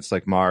planets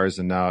like Mars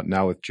and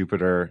now with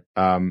Jupiter,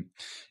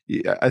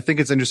 I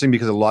think it's interesting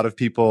because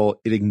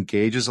it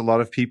engages a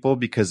lot of people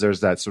because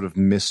there's that sort of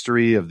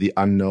mystery of the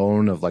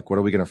unknown of what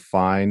are we going to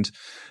find?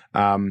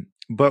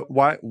 But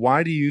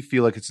why do you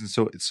feel like it's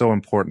so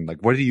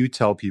important? What do you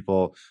tell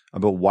people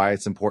about why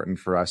it's important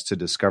for us to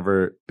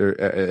discover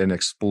and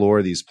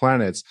explore these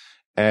planets?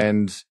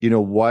 And,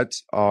 what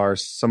are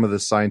some of the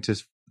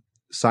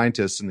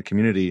scientists in the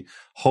community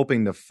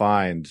hoping to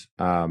find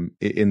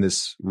in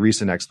this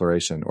recent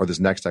exploration, or this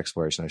next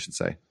exploration, I should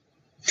say?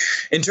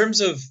 In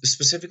terms of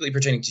specifically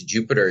pertaining to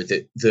Jupiter,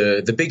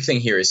 the big thing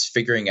here is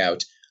figuring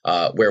out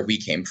where we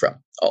came from.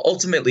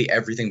 Ultimately,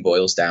 everything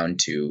boils down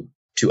to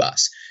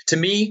us. To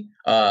me,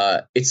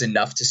 it's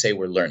enough to say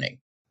we're learning.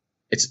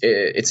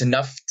 It's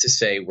enough to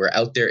say we're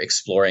out there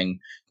exploring,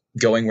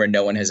 going where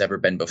no one has ever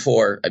been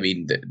before. I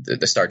mean,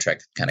 the Star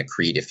Trek kind of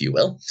creed, if you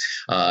will.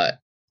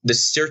 The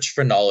search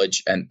for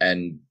knowledge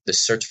and the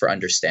search for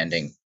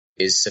understanding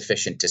is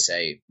sufficient to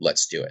say,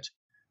 let's do it.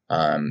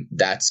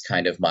 That's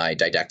kind of my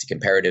didactic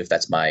imperative.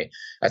 That's my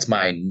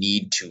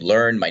need to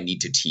learn, my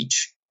need to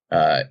teach.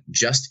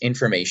 Just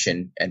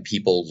information and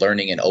people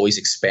learning and always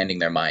expanding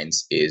their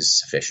minds is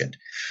sufficient.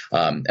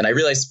 And I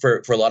realize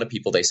for a lot of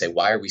people, they say,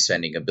 why are we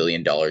spending $1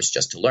 billion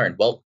just to learn?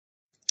 Well,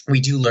 we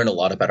do learn a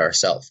lot about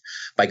ourselves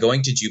by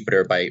going to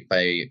Jupiter, by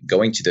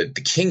going to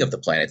the king of the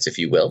planets, if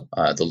you will,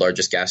 the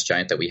largest gas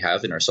giant that we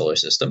have in our solar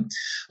system.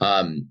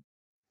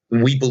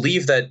 We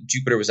believe that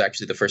Jupiter was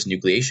actually the first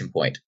nucleation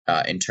point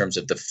in terms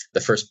of the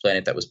first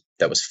planet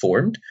that was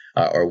formed,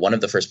 or one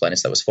of the first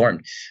planets that was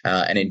formed.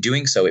 And in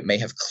doing so, it may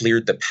have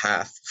cleared the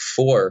path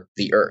for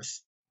the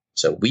Earth.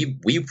 So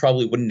we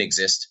probably wouldn't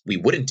exist. We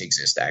wouldn't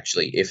exist,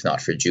 actually, if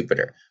not for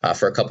Jupiter,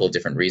 for a couple of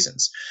different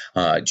reasons.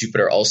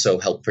 Jupiter also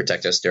helped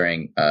protect us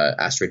during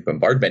asteroid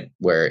bombardment,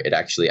 where it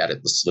actually, at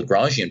its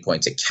Lagrangian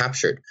points, it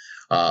captured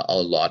a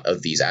lot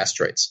of these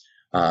asteroids.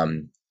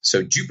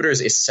 So Jupiter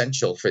is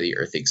essential for the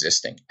Earth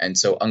existing. And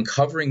so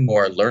uncovering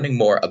more, learning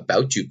more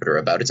about Jupiter,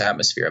 about its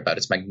atmosphere, about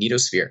its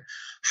magnetosphere,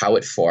 how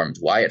it formed,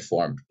 why it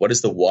formed, what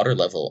is the water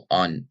level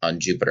on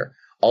Jupiter,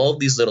 All of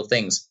these little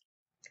things,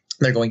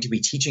 they're going to be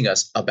teaching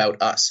us, about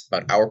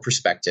our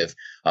perspective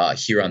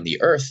here on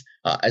the Earth,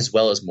 as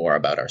well as more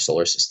about our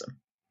solar system.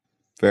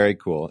 Very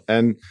cool.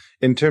 And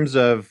in terms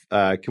of,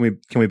 can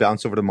we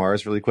bounce over to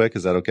Mars really quick?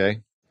 Is that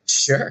okay?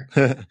 Sure.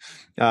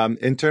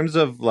 In terms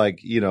of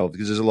like,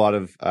 because there's a lot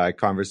of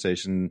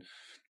conversation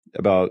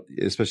about,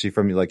 especially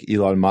from like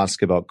Elon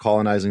Musk, about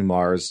colonizing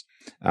Mars.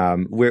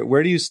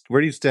 Where do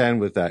you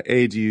stand with that?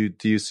 A, do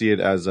you see it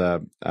as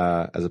a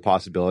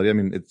possibility? I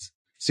mean, it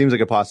seems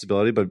like a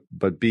possibility,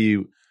 but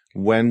B,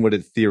 when would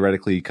it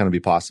theoretically kind of be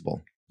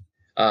possible?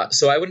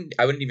 So I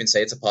wouldn't even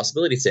say it's a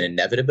possibility. It's an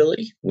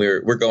inevitability.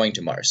 We're going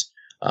to Mars.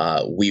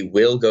 We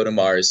will go to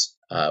Mars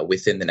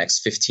within the next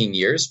 15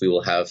 years. We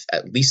will have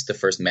at least the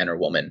first man or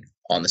woman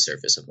on the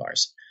surface of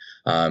Mars.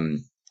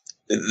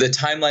 The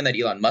timeline that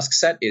Elon Musk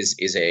set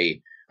is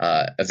a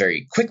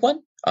very quick one,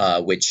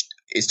 which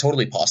is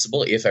totally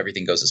possible if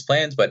everything goes as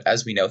planned. But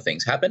as we know,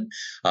 things happen.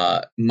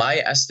 My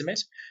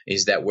estimate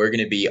is that we're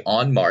going to be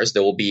on Mars.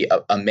 There will be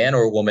a man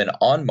or a woman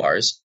on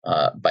Mars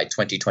by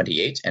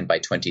 2028, and by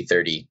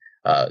 2030,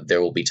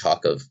 there will be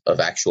talk of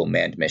actual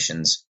manned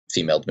missions,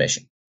 female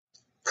mission,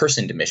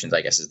 personed missions,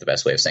 I guess is the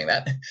best way of saying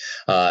that,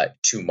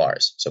 to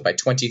Mars. So by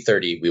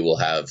 2030, we will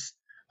have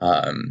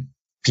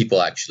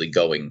people actually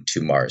going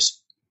to Mars.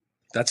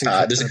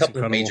 There's a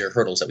couple of major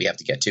hurdles that we have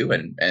to get to,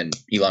 and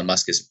Elon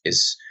Musk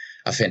is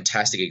a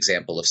fantastic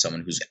example of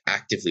someone who's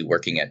actively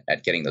working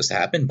at getting those to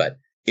happen, but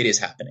it is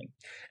happening.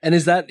 And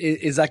is that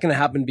going to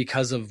happen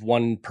because of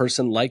one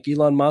person like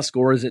Elon Musk,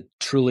 or is it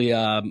truly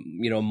a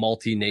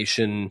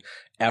multi-nation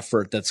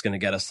effort that's going to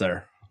get us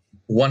there?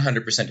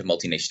 100% a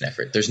multi-nation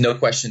effort. There's no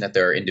question that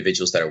there are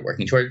individuals that are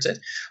working towards it,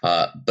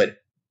 but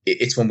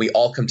it's when we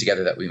all come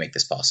together that we make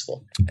this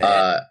possible.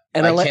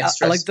 And I like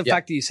the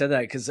fact that you said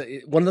that, because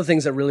one of the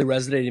things that really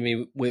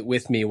resonated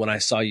with me when I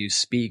saw you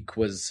speak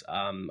was,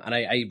 and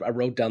I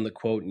wrote down the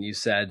quote, and you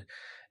said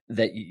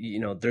that,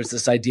 there's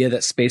this idea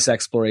that space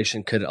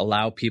exploration could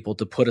allow people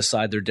to put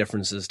aside their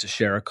differences to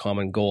share a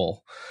common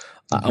goal.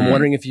 Mm-hmm. I'm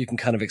wondering if you can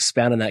kind of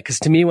expand on that, because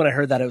to me, when I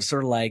heard that, it was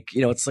sort of like,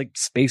 it's like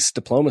space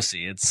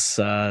diplomacy.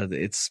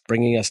 It's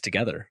bringing us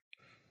together.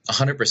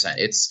 100%.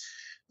 It's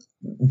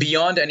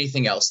beyond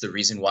anything else. The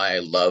reason why I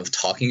love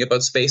talking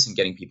about space and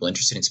getting people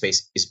interested in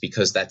space is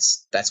because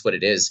that's what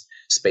it is.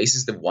 Space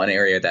is the one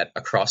area that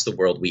across the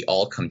world, we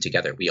all come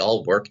together. We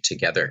all work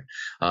together.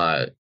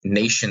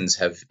 Nations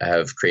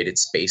have created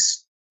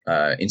space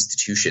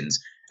institutions,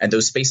 and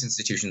those space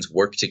institutions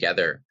work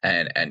together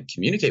and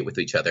communicate with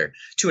each other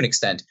to an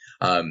extent,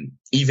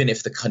 even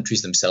if the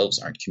countries themselves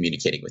aren't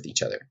communicating with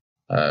each other.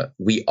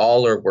 We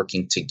all are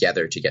working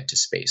together to get to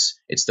space.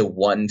 It's the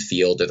one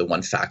field or the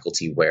one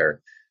faculty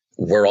where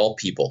we're all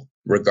people,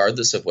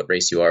 regardless of what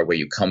race you are, where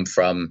you come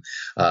from,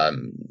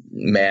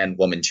 man,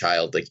 woman,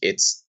 child. Like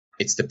it's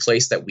the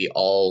place that we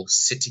all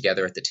sit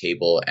together at the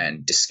table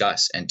and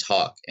discuss and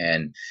talk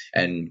and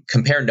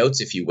compare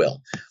notes, if you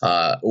will.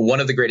 One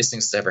of the greatest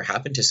things that's ever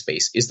happened to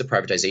space is the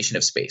privatization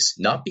of space,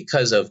 not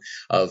because of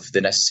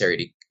the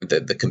necessary,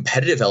 the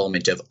competitive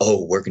element of,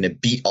 we're going to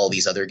beat all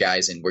these other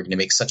guys and we're going to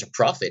make such a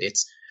profit.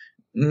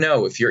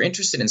 No, if you're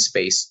interested in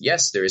space,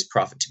 yes, there is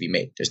profit to be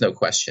made. There's no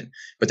question.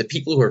 But the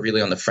people who are really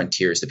on the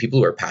frontiers, the people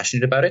who are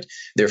passionate about it,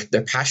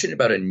 they're passionate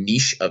about a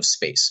niche of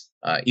space.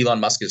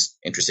 Elon Musk is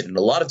interested in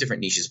a lot of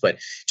different niches, but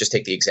just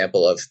take the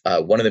example of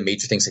one of the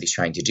major things that he's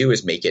trying to do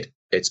is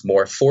it's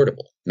more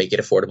affordable, make it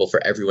affordable for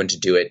everyone to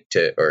do it,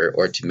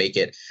 or to make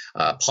it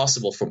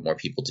possible for more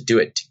people to do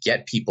it, to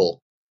get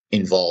people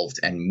involved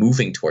and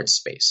moving towards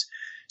space.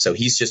 So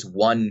he's just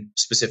one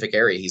specific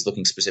area. He's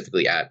looking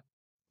specifically at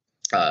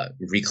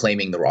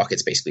reclaiming the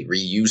rockets, basically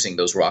reusing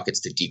those rockets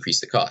to decrease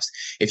the cost.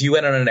 If you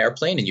went on an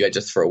airplane and you had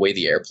to throw away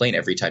the airplane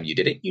every time you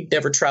did it, you'd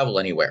never travel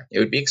anywhere. It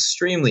would be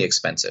extremely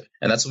expensive.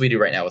 And that's what we do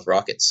right now with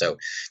rockets. So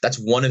that's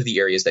one of the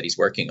areas that he's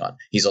working on.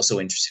 He's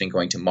also interested in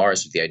going to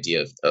Mars with the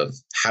idea of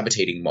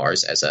habitating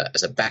Mars as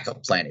a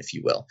backup plan, if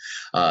you will.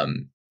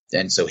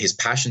 And so his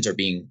passions are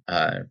being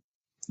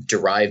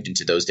derived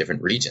into those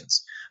different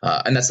regions.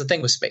 And that's the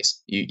thing with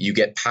space. You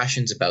get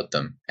passions about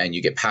them, and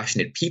you get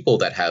passionate people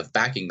that have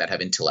backing, that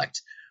have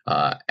intellect,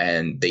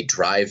 and they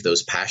drive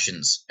those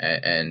passions,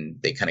 and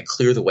they kind of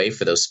clear the way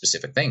for those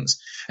specific things.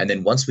 And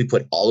then once we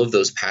put all of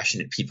those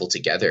passionate people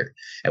together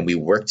and we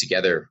work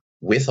together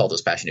with all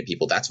those passionate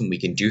people, that's when we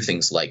can do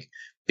things like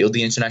build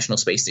the International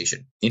Space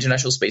Station. The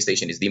International Space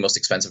Station is the most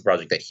expensive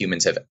project that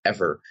humans have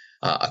ever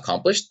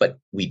accomplished, but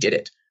we did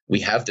it. We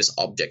have this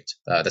object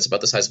that's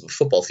about the size of a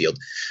football field,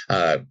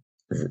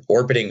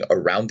 orbiting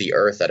around the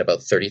Earth at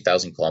about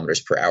 30,000 kilometers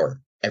per hour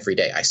every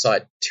day. I saw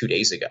it 2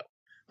 days ago.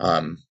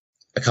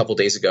 A couple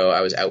days ago,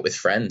 I was out with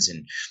friends,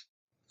 and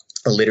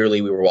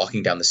literally we were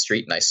walking down the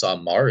street and I saw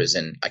Mars,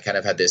 and I kind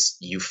of had this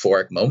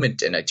euphoric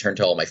moment, and I turned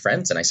to all my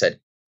friends and I said,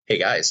 hey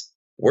guys,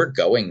 we're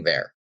going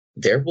there.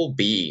 There will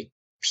be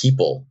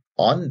people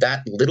on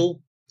that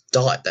little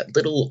dot, that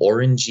little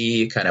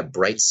orangey kind of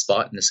bright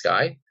spot in the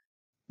sky.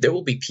 There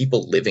will be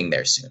people living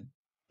there soon.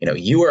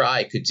 You or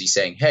I could be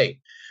saying, hey,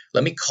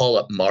 let me call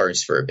up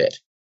Mars for a bit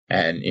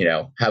and,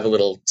 have a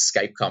little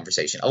Skype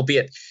conversation,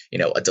 albeit,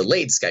 a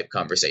delayed Skype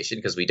conversation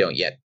because we don't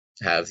yet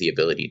have the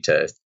ability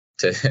to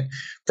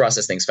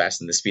process things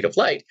faster than the speed of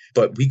light.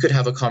 But we could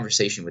have a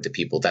conversation with the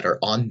people that are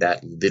on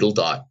that little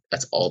dot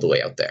that's all the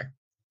way out there.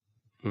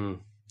 We're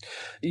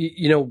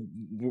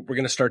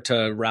going to start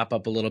to wrap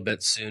up a little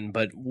bit soon,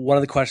 but one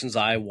of the questions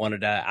I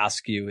wanted to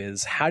ask you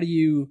is how do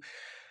you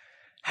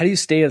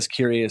stay as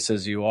curious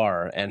as you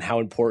are, and how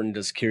important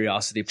does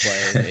curiosity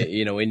play,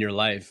 in your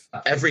life?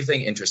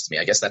 Everything interests me.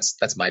 I guess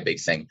that's my big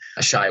thing.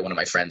 Shai, one of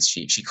my friends,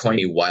 she coined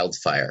me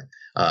wildfire.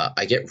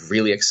 I get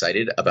really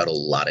excited about a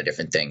lot of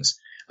different things.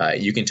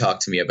 You can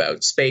talk to me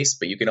about space,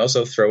 but you can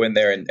also throw in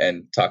there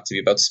and talk to me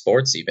about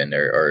sports even,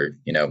 or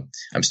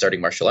I'm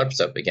starting martial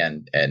arts up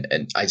again. And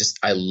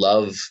I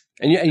love,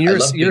 and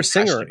you're a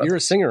singer. You're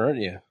a singer,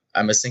 aren't you?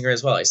 I'm a singer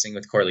as well. I sing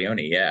with Corleone.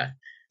 Yeah.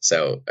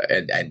 So,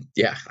 and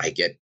yeah,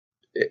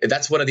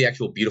 that's one of the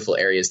actual beautiful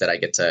areas that I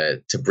get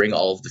to bring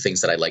all of the things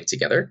that I like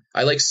together.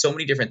 I like so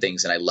many different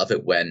things, and I love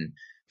it when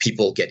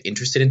people get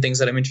interested in things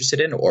that I'm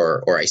interested in,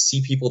 or I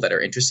see people that are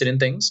interested in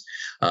things.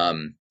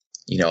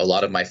 A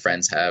lot of my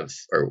friends have,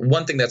 or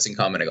one thing that's in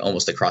common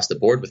almost across the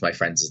board with my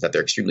friends is that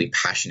they're extremely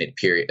passionate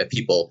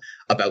people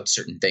about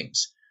certain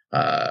things.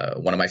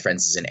 One of my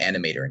friends is an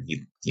animator, and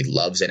he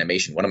loves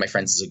animation. One of my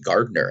friends is a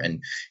gardener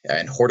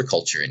and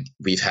horticulture. And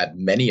we've had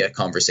many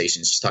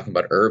conversations just talking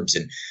about herbs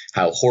and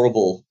how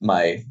horrible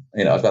I've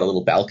got a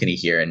little balcony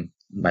here, and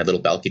my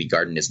little balcony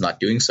garden is not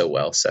doing so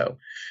well. So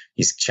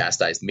he's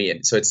chastised me.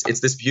 And so it's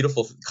this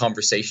beautiful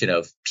conversation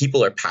of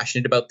people are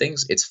passionate about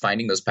things. It's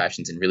finding those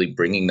passions and really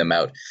bringing them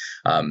out.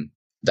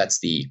 That's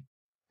the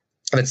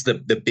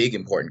big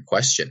important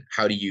question.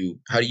 How do you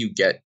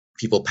get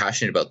people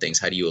passionate about things?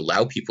 How do you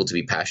allow people to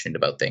be passionate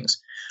about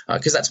things?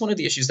 Because that's one of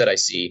the issues that I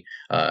see.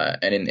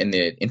 And in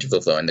the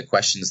interval flow and the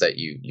questions that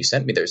you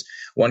sent me, there's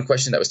one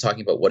question that was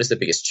talking about what is the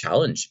biggest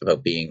challenge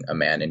about being a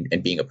man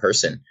and being a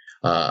person.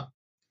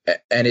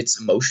 And it's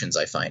emotions.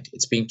 I find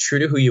it's being true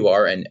to who you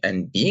are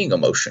and being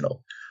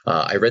emotional.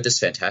 I read this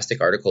fantastic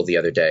article the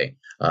other day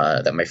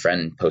that my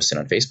friend posted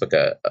on Facebook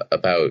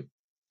about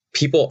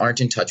people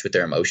aren't in touch with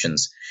their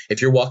emotions.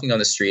 If you're walking on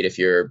the street, if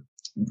you're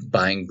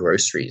buying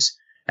groceries,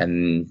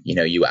 and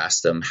you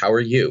ask them, "How are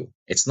you?"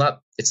 It's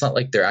not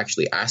like they're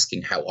actually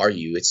asking, "How are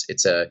you?"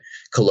 It's a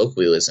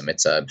colloquialism.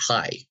 It's a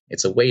hi.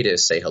 It's a way to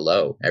say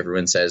hello.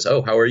 Everyone says,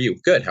 "Oh, how are you?"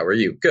 "Good." "How are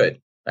you?"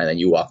 "Good." And then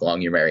you walk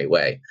along your merry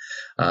way.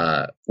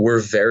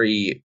 We're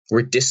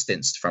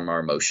distanced from our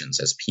emotions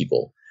as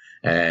people.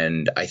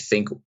 And I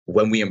think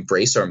when we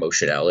embrace our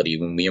emotionality,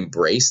 when we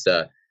embrace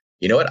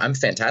you know what, I'm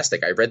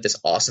fantastic. I read this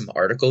awesome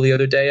article the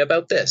other day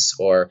about this,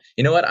 or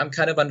you know what, I'm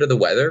kind of under the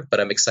weather,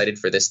 but I'm excited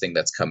for this thing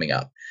that's coming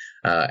up.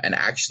 And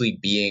actually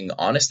being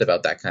honest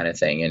about that kind of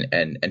thing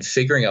and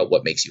figuring out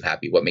what makes you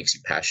happy, what makes you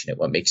passionate,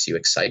 what makes you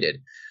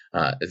excited.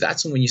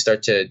 That's when you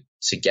start to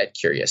get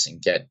curious and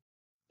get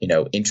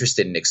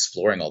interested in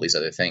exploring all these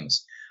other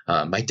things.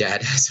 My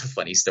dad has a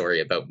funny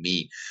story about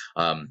me.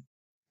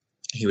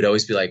 He would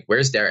always be like,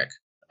 "Where's Derek?"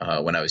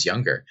 When I was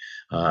younger.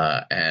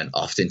 And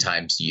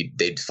oftentimes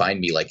they'd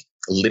find me like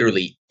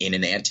literally in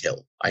an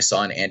anthill. I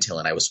saw an anthill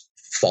and I was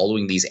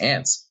following these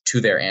ants to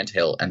their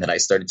anthill. And then I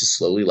started to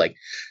slowly like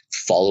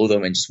follow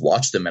them and just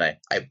watch them. And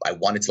I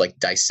wanted to like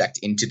dissect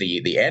into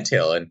the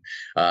anthill. And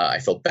I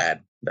felt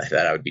bad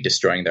that I would be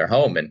destroying their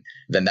home. And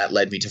then that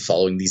led me to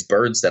following these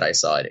birds that I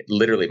saw. And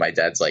literally my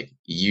dad's like,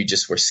 "You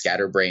just were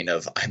scatterbrain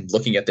of, I'm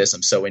looking at this,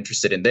 I'm so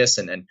interested in this.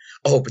 And then,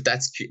 oh, but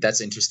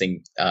that's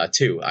interesting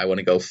too. I want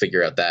to go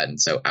figure out that."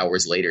 And so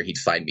hours later, he'd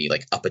find me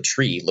like up a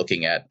tree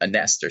looking at a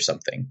nest or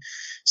something.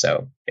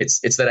 So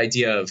it's that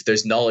idea of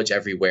there's knowledge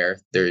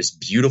everywhere. There's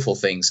beautiful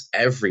things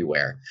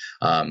everywhere.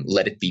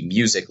 Let it be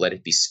music, let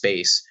it be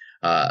space,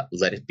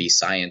 let it be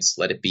science,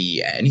 let it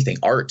be anything,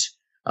 art.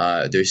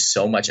 There's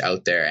so much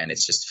out there, and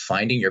it's just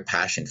finding your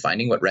passion,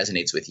 finding what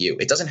resonates with you.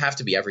 It doesn't have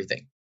to be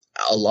everything.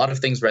 A lot of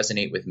things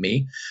resonate with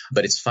me,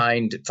 but it's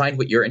find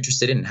what you're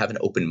interested in and have an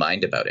open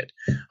mind about it.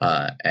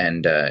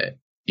 And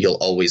you'll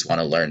always want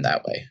to learn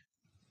that way.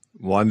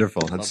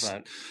 Wonderful.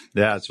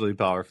 Yeah, it's really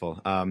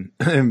powerful.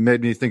 It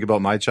made me think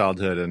about my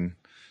childhood and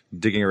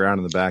digging around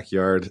in the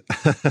backyard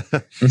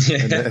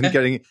and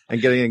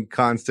getting in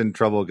constant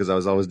trouble because I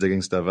was always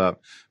digging stuff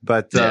up.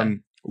 But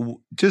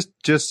just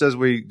because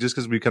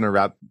we kind of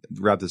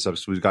wrap this up,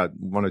 so we've got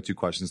one or two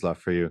questions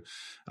left for you.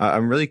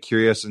 I'm really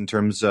curious in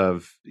terms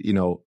of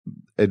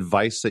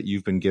advice that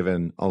you've been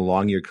given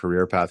along your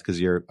career path, because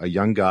you're a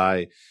young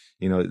guy.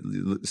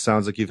 It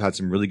sounds like you've had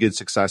some really good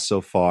success so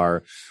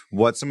far.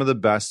 What's some of the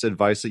best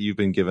advice that you've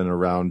been given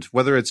around,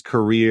 whether it's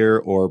career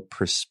or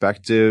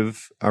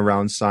perspective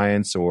around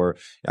science, or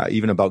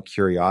even about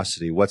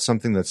curiosity? What's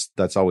something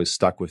that's always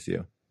stuck with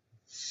you?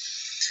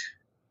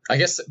 I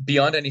guess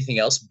beyond anything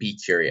else, be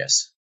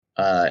curious.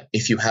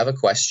 If you have a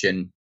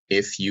question,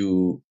 if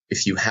you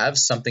have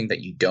something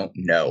that you don't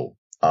know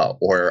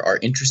or are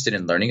interested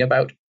in learning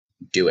about,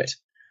 do it.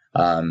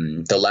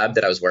 The lab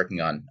that I was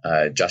working on,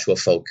 Joshua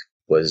Folk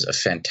was a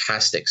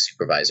fantastic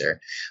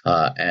supervisor.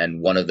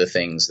 And one of the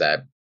things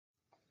that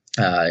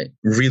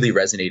really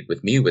resonated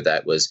with me with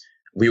that was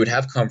we would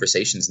have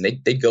conversations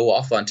and they'd go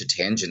off onto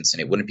tangents, and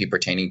it wouldn't be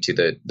pertaining to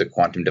the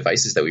quantum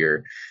devices that we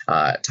were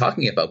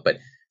talking about, but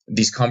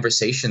these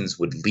conversations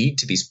would lead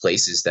to these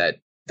places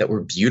that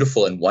were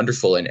beautiful and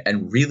wonderful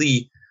and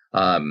really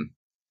I'm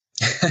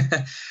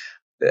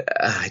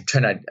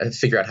trying to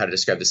figure out how to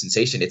describe the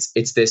sensation.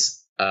 It's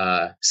this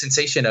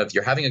sensation of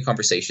you're having a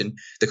conversation,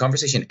 the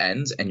conversation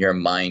ends, and your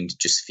mind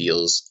just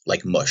feels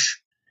like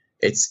mush.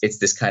 It's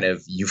this kind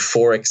of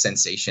euphoric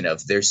sensation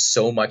of there's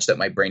so much that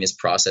my brain is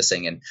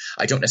processing, and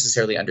I don't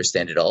necessarily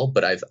understand it all,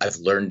 but I've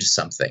learned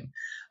something.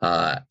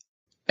 And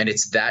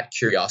it's that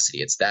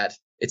curiosity. It's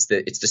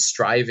the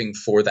striving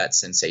for that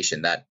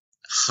sensation, that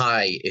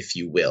high, if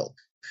you will,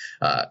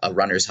 a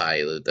runner's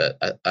high,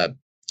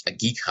 a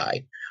geek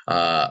high.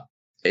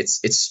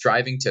 It's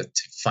striving to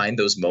find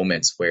those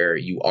moments where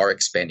you are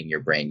expanding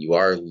your brain, you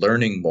are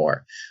learning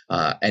more,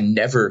 and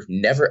never,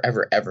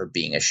 ever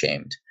being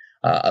ashamed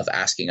of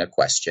asking a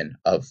question,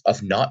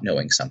 of not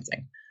knowing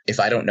something.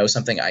 If I don't know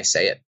something, I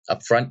say it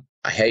up front.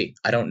 Hey,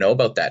 I don't know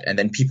about that. And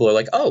then people are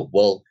like, oh,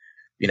 well,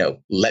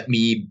 let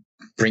me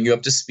bring you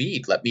up to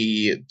speed. Let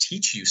me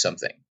teach you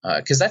something.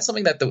 Because that's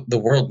something that the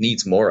world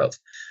needs more of.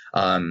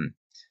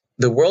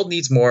 The world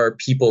needs more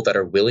people that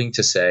are willing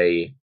to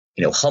say,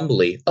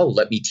 humbly, oh,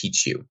 let me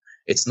teach you.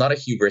 It's not a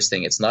hubris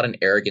thing. It's not an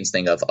arrogance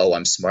thing of, oh,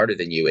 I'm smarter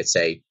than you. It's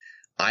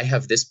I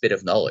have this bit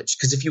of knowledge.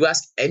 Because if you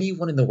ask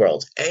anyone in the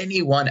world,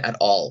 anyone at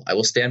all, I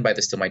will stand by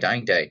this till my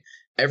dying day,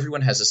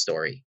 everyone has a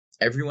story.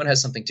 Everyone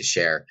has something to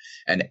share,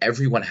 and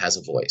everyone has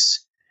a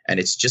voice. And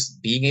it's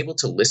just being able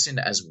to listen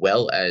as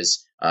well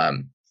as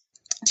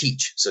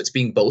teach. So it's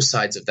being both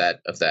sides of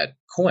that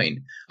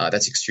coin.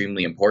 That's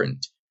extremely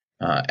important.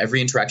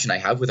 Every interaction I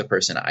have with a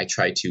person, I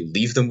try to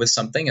leave them with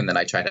something, and then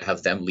I try to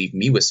have them leave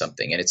me with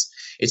something. And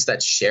it's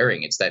that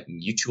sharing, it's that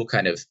mutual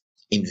kind of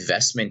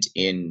investment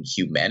in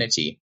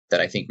humanity that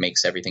I think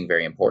makes everything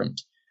very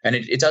important. And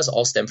it does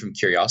all stem from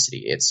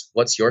curiosity. It's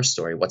what's your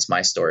story? What's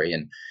my story?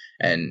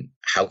 And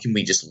how can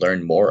we just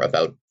learn more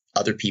about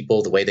other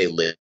people, the way they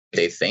live,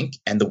 they think,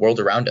 and the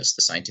world around us,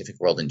 the scientific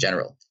world in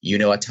general. You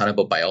know a ton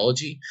about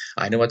biology.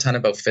 I know a ton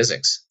about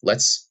physics.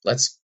 Let's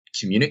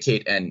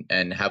communicate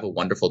and have a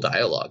wonderful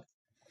dialogue.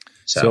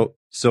 So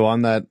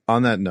on that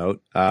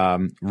note,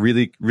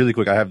 really, really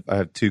quick, I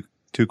have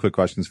two quick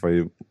questions for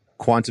you.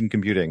 Quantum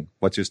computing,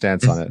 what's your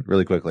stance on it,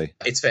 really quickly?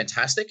 It's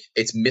fantastic.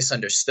 It's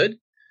misunderstood.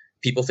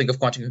 People think of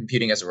quantum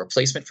computing as a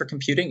replacement for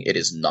computing. It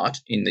is not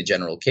in the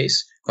general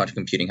case. Quantum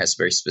computing has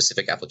very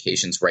specific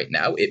applications right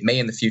now. It may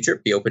in the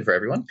future be open for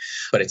everyone,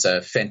 but it's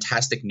a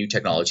fantastic new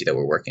technology that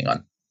we're working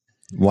on.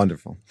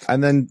 Wonderful.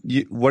 And then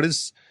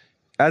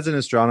as an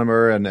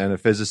astronomer and a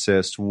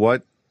physicist,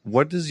 what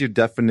does your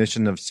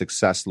definition of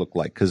success look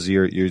like? Because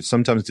you're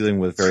sometimes dealing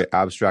with very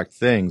abstract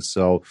things.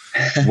 So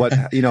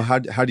how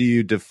do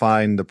you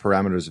define the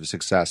parameters of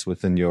success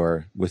within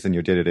your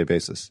day-to-day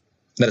basis?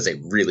 That is a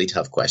really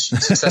tough question.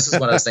 Success is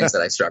one of those things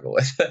that I struggle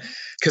with,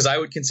 because I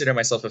would consider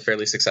myself a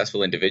fairly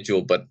successful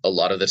individual, but a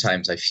lot of the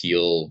times I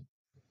feel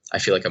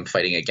like I'm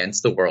fighting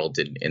against the world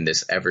in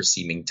this ever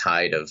seeming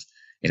tide of,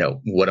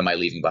 what am I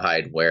leaving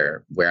behind?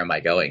 Where am I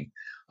going?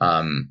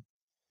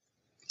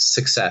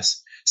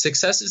 Success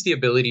is the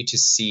ability to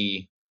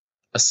see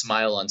a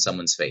smile on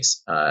someone's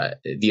face,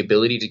 the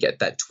ability to get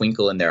that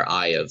twinkle in their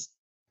eye of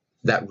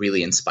that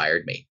really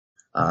inspired me.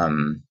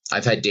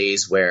 I've had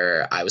days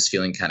where I was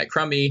feeling kind of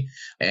crummy,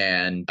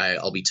 and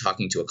I'll be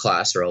talking to a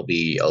class, or I'll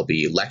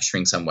be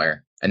lecturing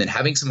somewhere, and then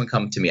having someone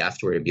come to me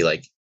afterward and be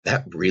like,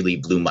 that really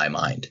blew my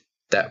mind.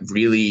 That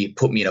really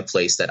put me in a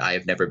place that I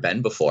have never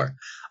been before.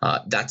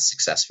 That's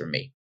success for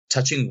me.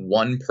 Touching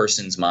one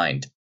person's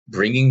mind,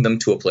 bringing them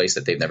to a place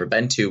that they've never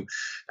been to,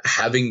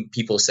 having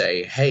people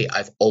say, hey,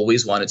 I've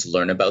always wanted to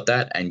learn about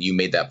that, and you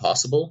made that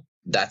possible.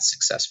 That's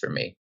success for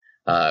me.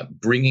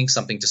 Bringing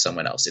something to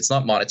someone else. It's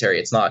not monetary.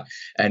 It's not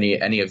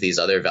any of these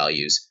other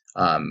values.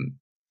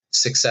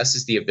 Success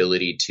is the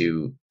ability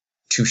to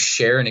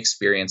share an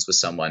experience with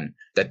someone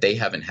that they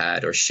haven't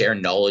had, or share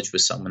knowledge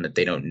with someone that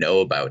they don't know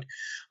about,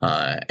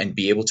 and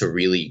be able to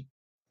really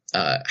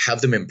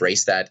have them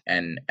embrace that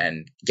and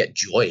get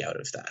joy out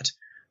of that.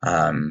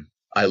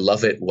 I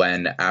love it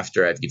when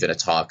after I've given a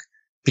talk,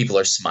 people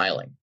are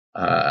smiling.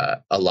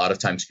 A lot of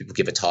times people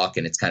give a talk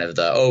and it's kind of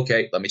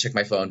okay, let me check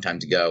my phone, time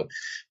to go.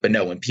 But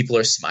no, when people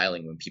are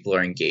smiling, when people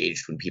are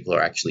engaged, when people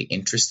are actually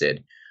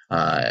interested,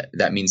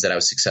 that means that I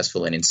was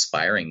successful in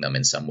inspiring them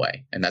in some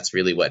way. And that's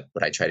really what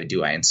I try to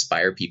do. I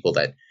inspire people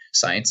that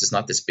science is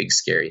not this big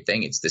scary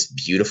thing. It's this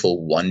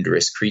beautiful,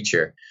 wondrous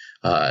creature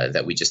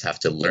that we just have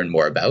to learn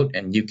more about,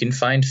 and you can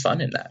find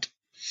fun in that.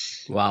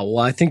 Wow.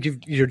 Well, I think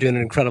you're doing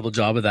an incredible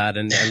job of that.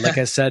 And like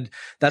I said,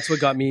 that's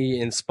what got me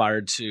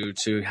inspired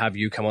to have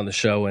you come on the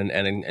show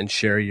and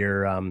share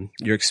your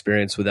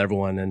experience with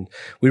everyone. And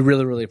we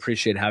really, really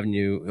appreciate having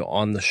you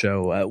on the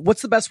show.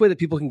 What's the best way that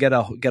people can get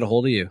a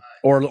hold of you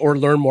or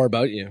learn more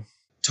about you?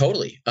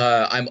 Totally.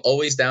 I'm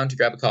always down to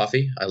grab a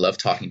coffee. I love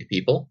talking to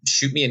people.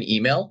 Shoot me an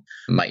email.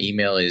 My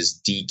email is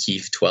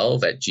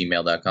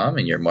dkeefe12@gmail.com,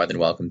 and you're more than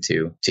welcome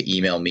to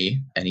email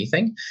me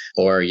anything.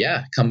 Or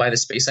come by the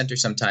Space Center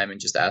sometime and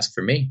just ask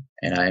for me.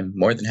 And I'm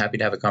more than happy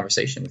to have a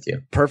conversation with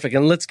you. Perfect.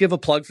 And let's give a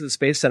plug for the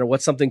Space Center.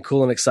 What's something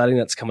cool and exciting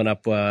that's coming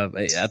up at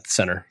the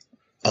center?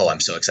 Oh,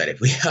 I'm so excited.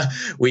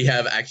 We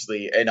have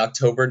actually in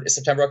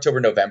September, October,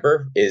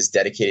 November is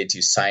dedicated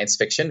to science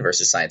fiction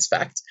versus science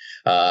fact,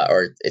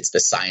 or it's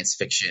the science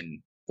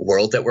fiction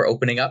world that we're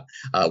opening up.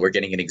 We're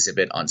getting an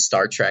exhibit on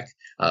Star Trek.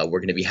 We're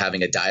going to be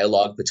having a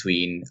dialogue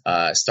between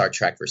Star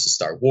Trek versus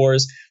Star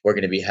Wars. We're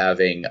going to be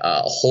having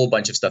a whole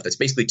bunch of stuff that's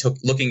basically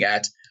looking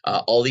at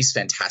all these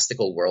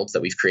fantastical worlds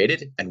that we've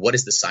created and what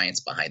is the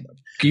science behind them.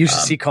 You should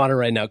see Connor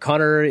right now.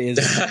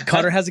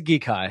 Connor has a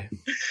geek eye.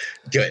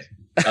 Good.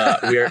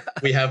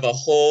 We have a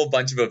whole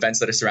bunch of events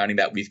that are surrounding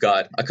that. We've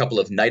got a couple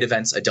of night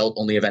events, adult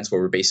only events, where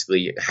we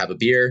basically have a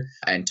beer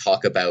and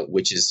talk about,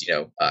 which is,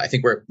 I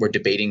think we're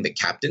debating the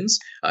captains,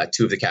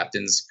 two of the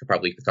captains,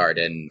 probably Picard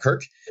and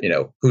Kirk,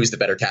 who's the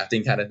better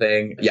captain kind of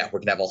thing. Yeah, we're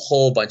gonna have a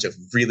whole bunch of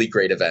really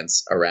great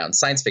events around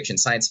science fiction,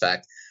 science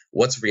fact,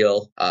 what's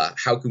real,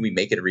 how can we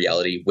make it a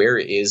reality, where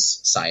is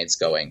science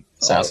going?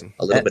 So awesome.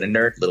 A little bit of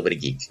nerd, a little bit of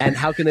geek. And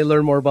how can they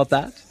learn more about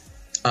that?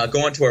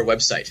 Go onto our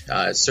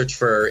website, search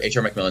for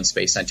H.R. MacMillan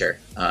Space Center,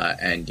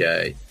 and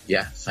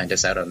find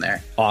us out on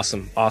there.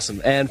 Awesome.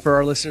 And for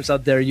our listeners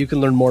out there, you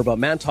can learn more about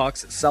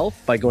ManTalks itself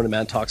by going to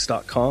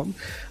mantalks.com.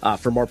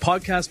 For more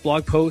podcasts,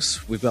 blog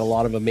posts, we've got a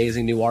lot of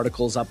amazing new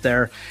articles up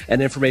there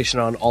and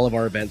information on all of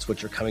our events,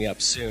 which are coming up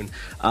soon.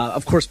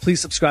 Of course, please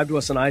subscribe to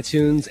us on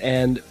iTunes,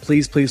 and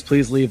please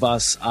leave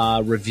us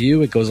a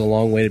review. It goes a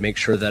long way to make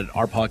sure that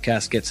our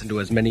podcast gets into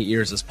as many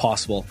ears as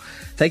possible.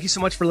 Thank you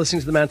so much for listening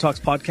to the ManTalks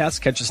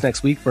podcast. Catch us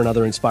next week for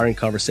another inspiring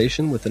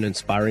conversation with an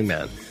inspiring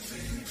man.